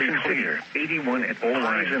 at Mason City, 81 at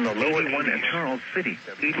Owens, in the lower 81 at Charles City,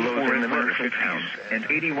 84 in the Marshall House, and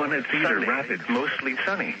 81 at Cedar Rapids. Mostly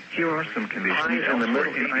sunny. Here are some conditions in the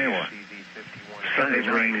middle of Iowa. Sundays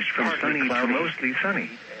ranged from sunny to mostly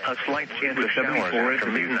sunny. A slight chance of showers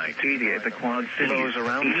after midnight. 80 at the Quad Cities,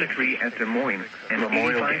 around 83 at Des Moines, and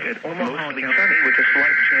 85 at Omaha. Mostly sunny with a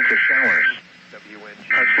slight chance of showers.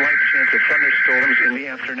 A slight chance of thunderstorms in the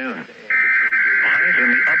afternoon. Highs in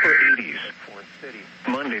the upper 80s.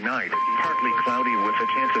 Monday night, partly cloudy with a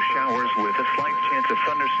chance of showers with a slight chance of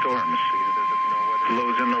thunderstorms.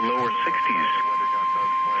 Lows in the lower 60s.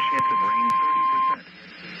 Chance of rain 30%.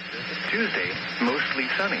 Tuesday, mostly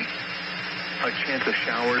sunny. A chance of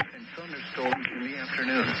showers and thunderstorms in the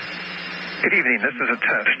afternoon. Good evening. This is a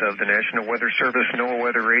test of the National Weather Service NOAA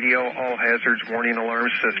Weather Radio All Hazards Warning Alarm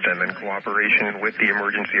System in cooperation with the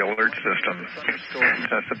Emergency Alert System.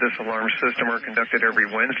 Tests of this alarm system are conducted every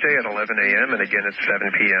Wednesday at 11 a.m. and again at 7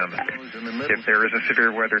 p.m. If there is a severe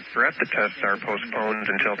weather threat, the tests are postponed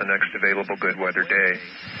until the next available good weather day.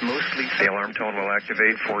 The alarm tone will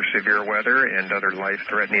activate for severe weather and other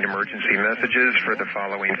life-threatening emergency messages for the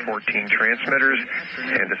following 14 transmitters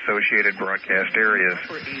and associated broadcast areas.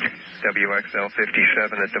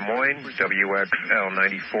 WXL-57 at Des Moines,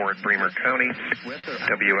 WXL-94 at Bremer County,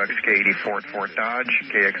 WXK-84 at Fort Dodge,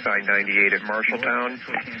 KXI-98 at Marshalltown,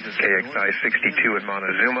 KXI-62 at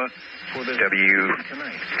Montezuma,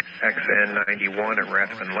 WXN-91 at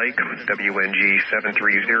Rathbun Lake,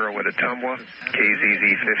 WNG-730 at Ottumwa,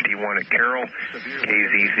 KZZ-51 at Carroll,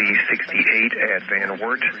 KZZ-68 at Van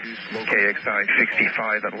Wert,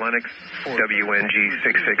 KXI-65 at Lenox,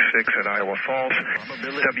 WNG-666 at Iowa Falls,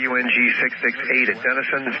 WNG-668 at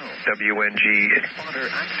Denison,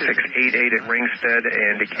 WNG-688 at Ringsted,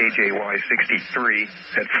 and KJY-63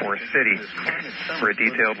 at Forest City. For a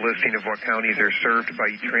detailed listing of what counties are served by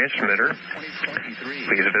each transmitter,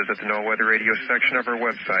 please visit the NOAA Weather Radio section of our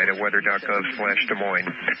website at weather.gov/Des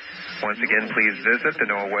Moines. Once again, please visit the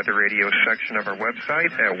NOAA Weather Radio section of our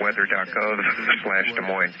website at weather.gov/Des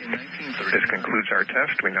Moines. This concludes our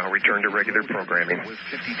test. We now return to regular programming.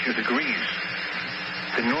 52 degrees.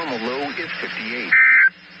 The normal low is 58.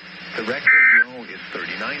 The record low is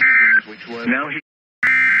 39 degrees, which was... Now he...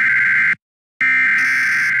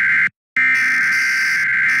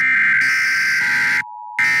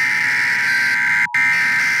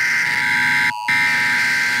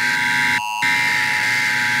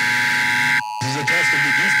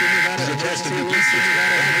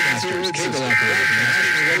 Cable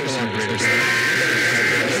operators.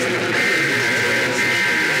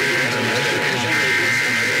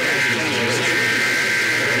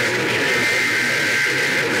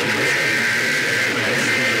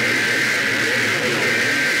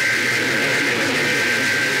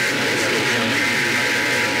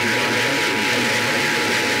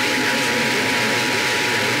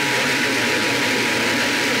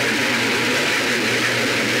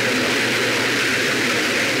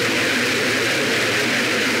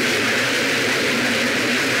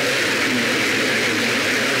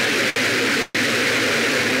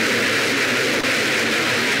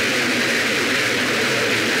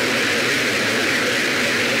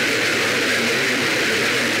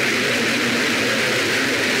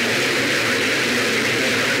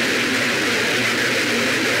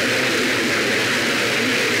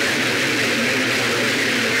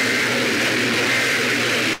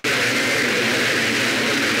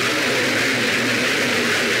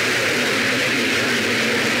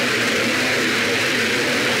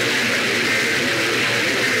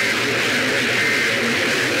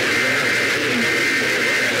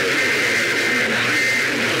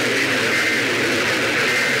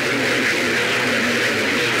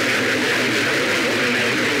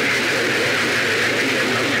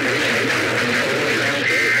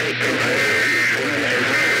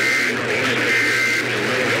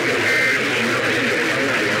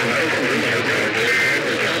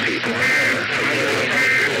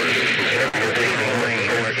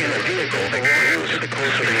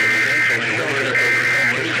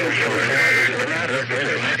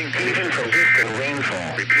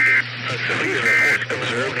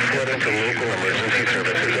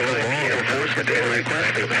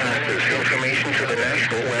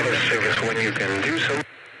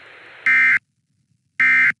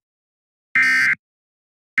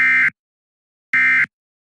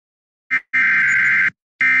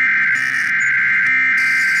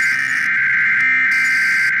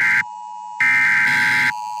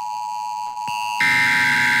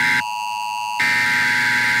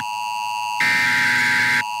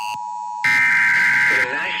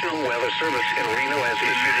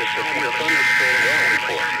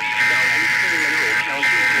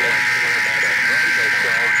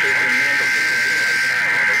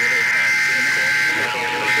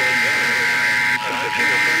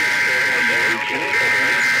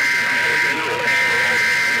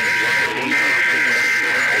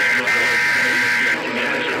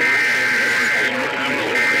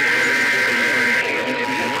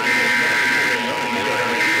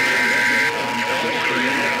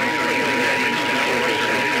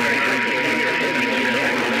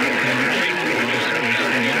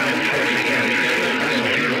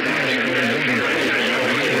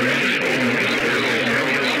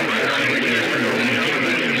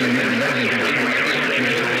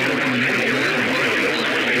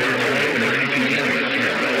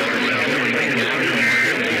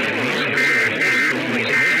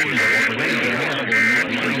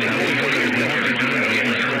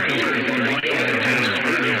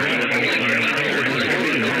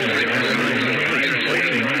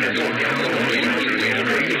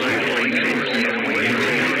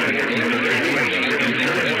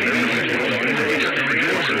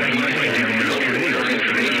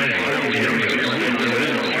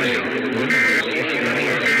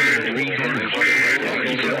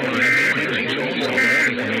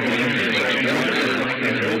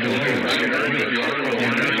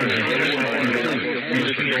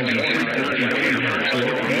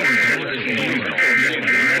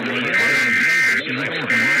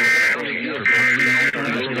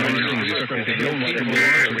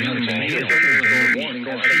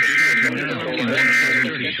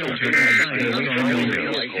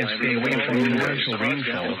 stay away from torrential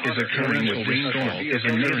rainfall is occurring with this storm is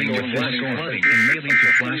occurring with this flooding and may lead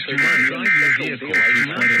to flash flooding. Do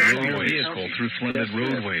not drive your vehicle through flooded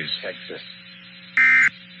roadways.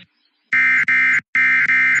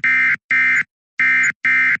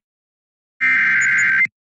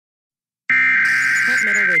 Hot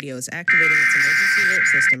Metal Radio is activating its emergency alert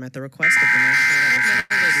system at the request of the National Weather Service.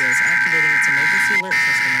 Hot Metal Radio is activating its emergency alert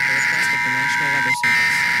system at the request of the National Weather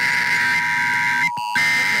Service.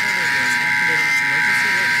 Hot Metal Radio is activating its emergency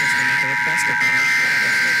alert system at the request of the National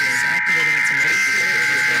Weather Service. Radio is activating its emergency alert system at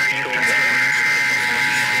the request of the National Weather Service.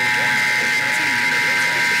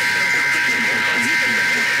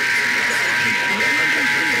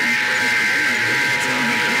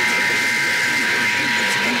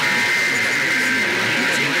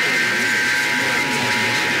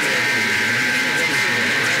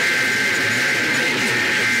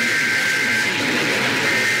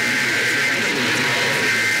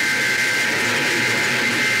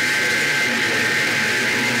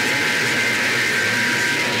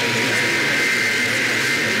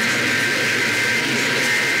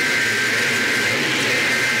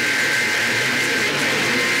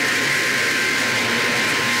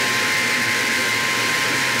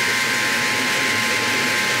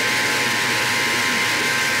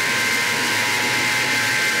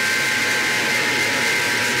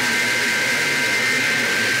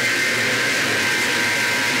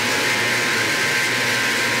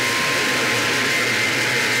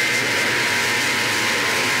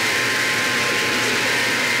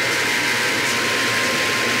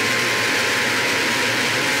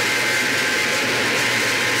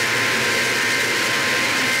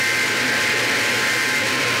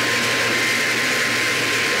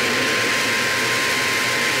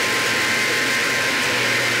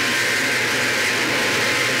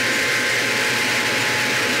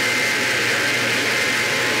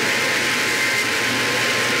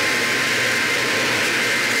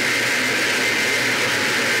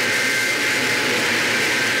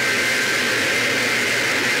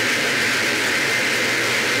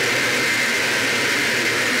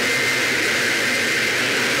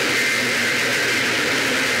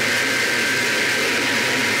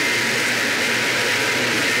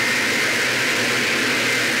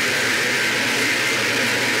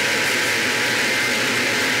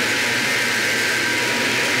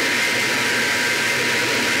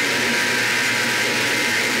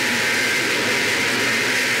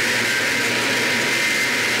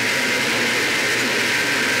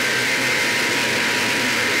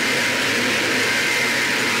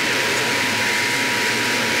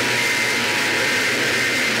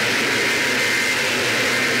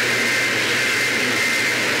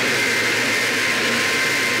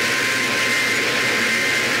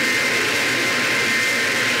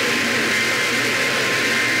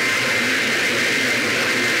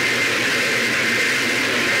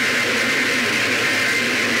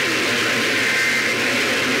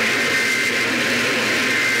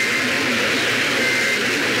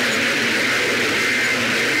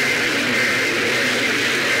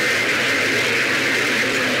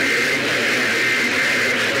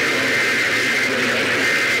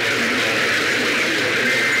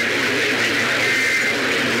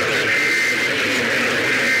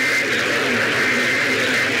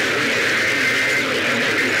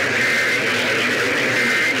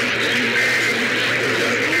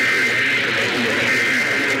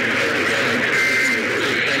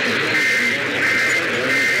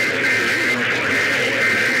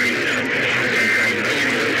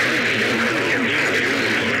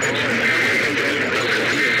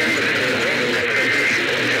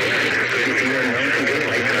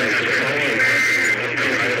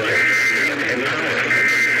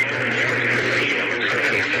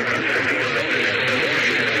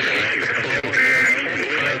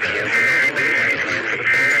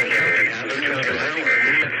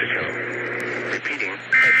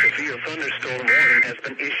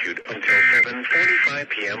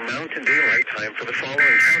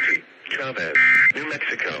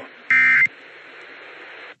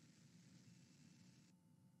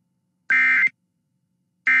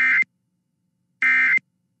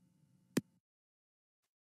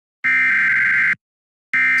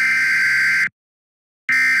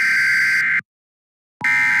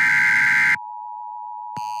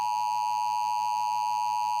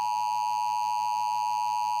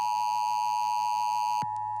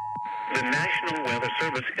 The National Weather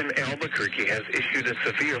Service in Albuquerque Albuquerque has issued a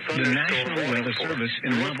severe The thunderstorm National Weather Service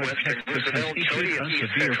in Lubbock, Texas has issued a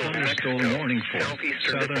severe thunderstorm warning for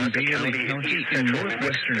southern Bailey County in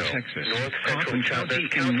northwestern Texas, Coffin County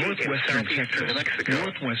in northwestern Texas,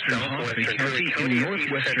 northwestern Hoffman County in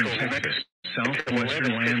northwestern Texas,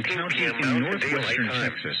 southwestern Lamb County in northwestern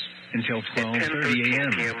Texas, until 12:30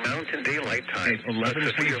 a.m. Mountain Daylight Time. At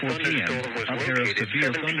 11:24 p.m., a pair of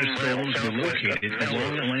severe thunderstorms were located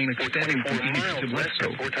along a lane extending from east to west,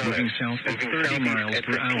 moving south at 30 miles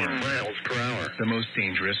per hour. The most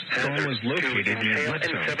dangerous storm was located near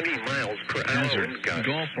Bledsoe. Hazard,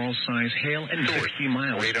 golf ball size hail and 60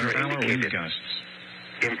 miles per hour wind gusts.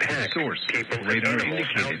 Impact. Source, People radar and animals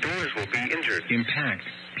indicated. outdoors will be injured. Impact.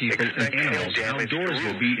 People and animals outdoors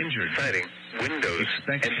will be injured. Siding, windows,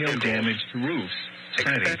 Expect and hail vehicles. damage to roofs,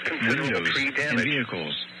 siding, Expect considerable windows, tree and damage.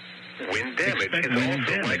 vehicles. Wind damage Expect is wind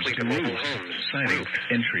also damage likely to to mobile roofs, homes, siding, roofs,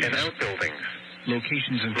 entries. and outbuildings.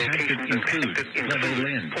 Locations impacted include Level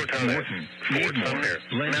Lynn, Morton, Needmore,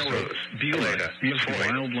 Bledsoe, Beulah, Field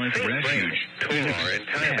Wildlife Refuge, Tolar, and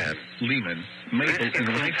Taliban. Lehman, Maple, This and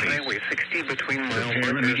includes Rifle. Highway 60 between miles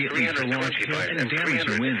Prepare immediately for large hail 325 and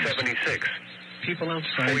damaging winds. 376. People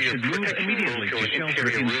outside should move immediately to shelter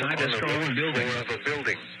inside a strong building. Of a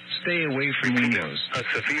building. Stay away from windows. A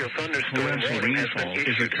severe thunderstorm Torrential warning has rainfall been is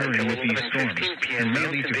issued occurring until with these storms 11:15 p.m. and may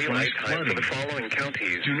lead Mountain to flash Daylight Time for flooding. the following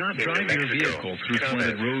counties. Do not in drive New your Mexico, vehicle through Chavez,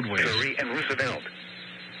 flooded roadways. Curry, and Roosevelt.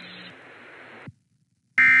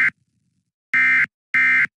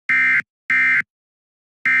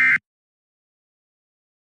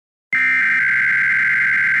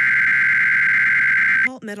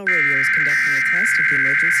 Halt Metal Radio is conducting a test of the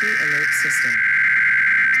emergency alert system.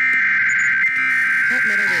 Halt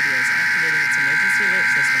Metal Radio is activating its emergency alert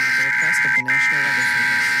system at the request of the National Weather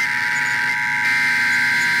Service.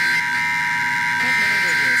 Halt Metal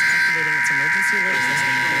Radio is activating its emergency alert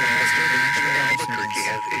system at the request of the National Weather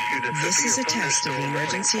Service. This is a test of the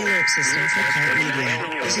emergency alert system for Cart Media.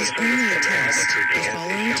 This is only a test. The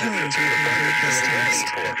following tones will complete this test.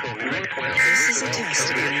 This is a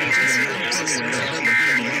test of the emergency alert system for Cart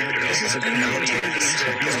Media. This is only a test.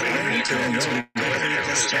 The following tones will complete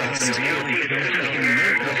this test.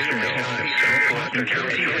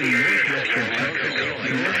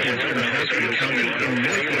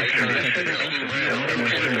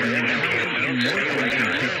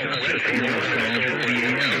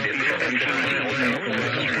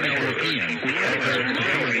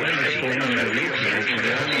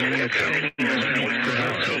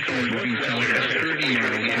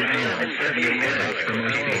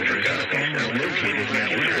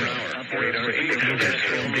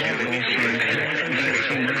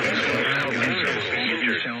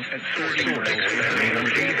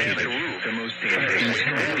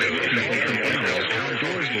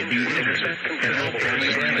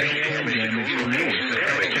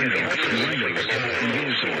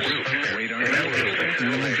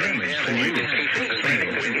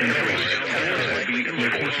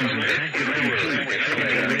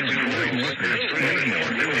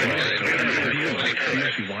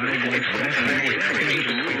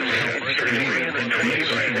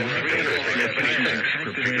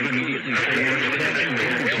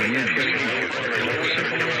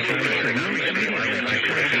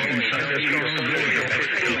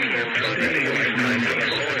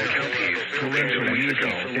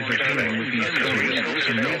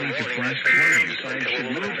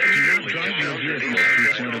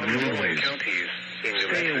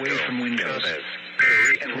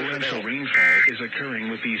 Torrential rainfall is occurring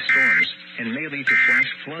with these storms and may lead to flash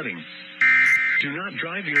flooding. Do not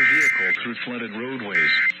drive your vehicle through flooded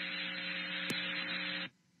roadways.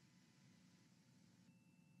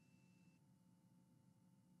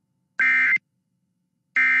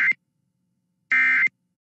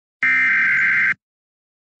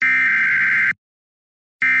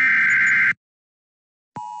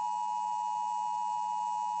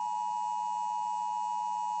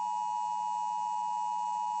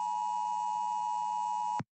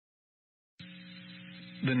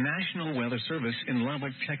 The National Weather Service in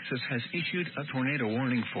Lubbock, Texas has issued a tornado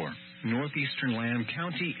warning for northeastern Lamb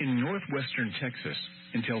County in northwestern Texas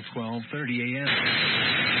until 12:30 a.m.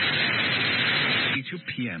 2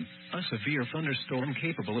 p.m. A severe thunderstorm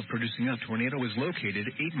capable of producing a tornado is located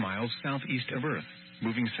 8 miles southeast of Earth,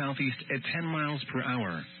 moving southeast at 10 miles per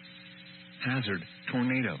hour. Hazard,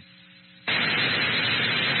 tornado.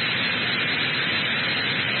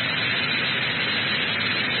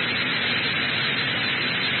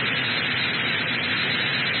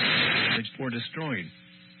 Or destroyed.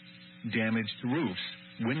 Damaged roofs,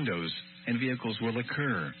 windows, and vehicles will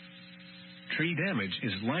occur. Tree damage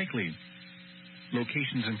is likely.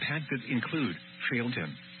 Locations impacted include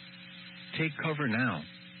Trailton. Take cover now.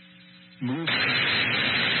 Move.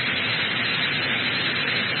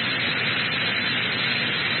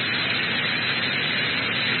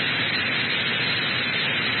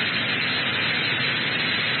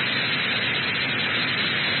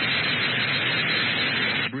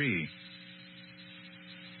 Bree.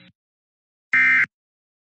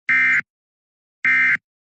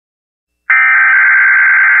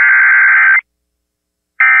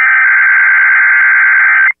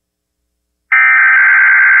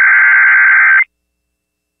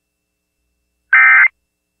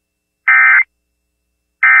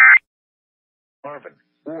 Marvin,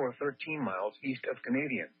 or 13 miles east of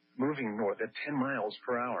Canadian, moving north at 10 miles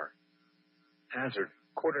per hour. Hazard,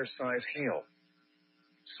 quarter-size hail.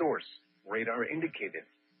 Source, radar indicated.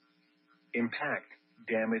 Impact,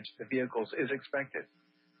 damage to vehicles is expected.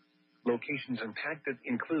 Locations impacted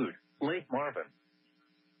include Lake Marvin.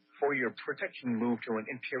 For your protection, move to an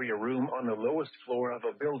interior room on the lowest floor of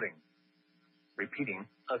a building. Repeating,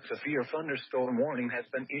 a severe thunderstorm warning has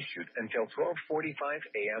been issued until 12:45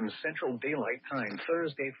 a.m. Central Daylight Time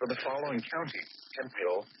Thursday for the following counties: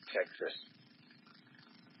 Hemphill, Texas,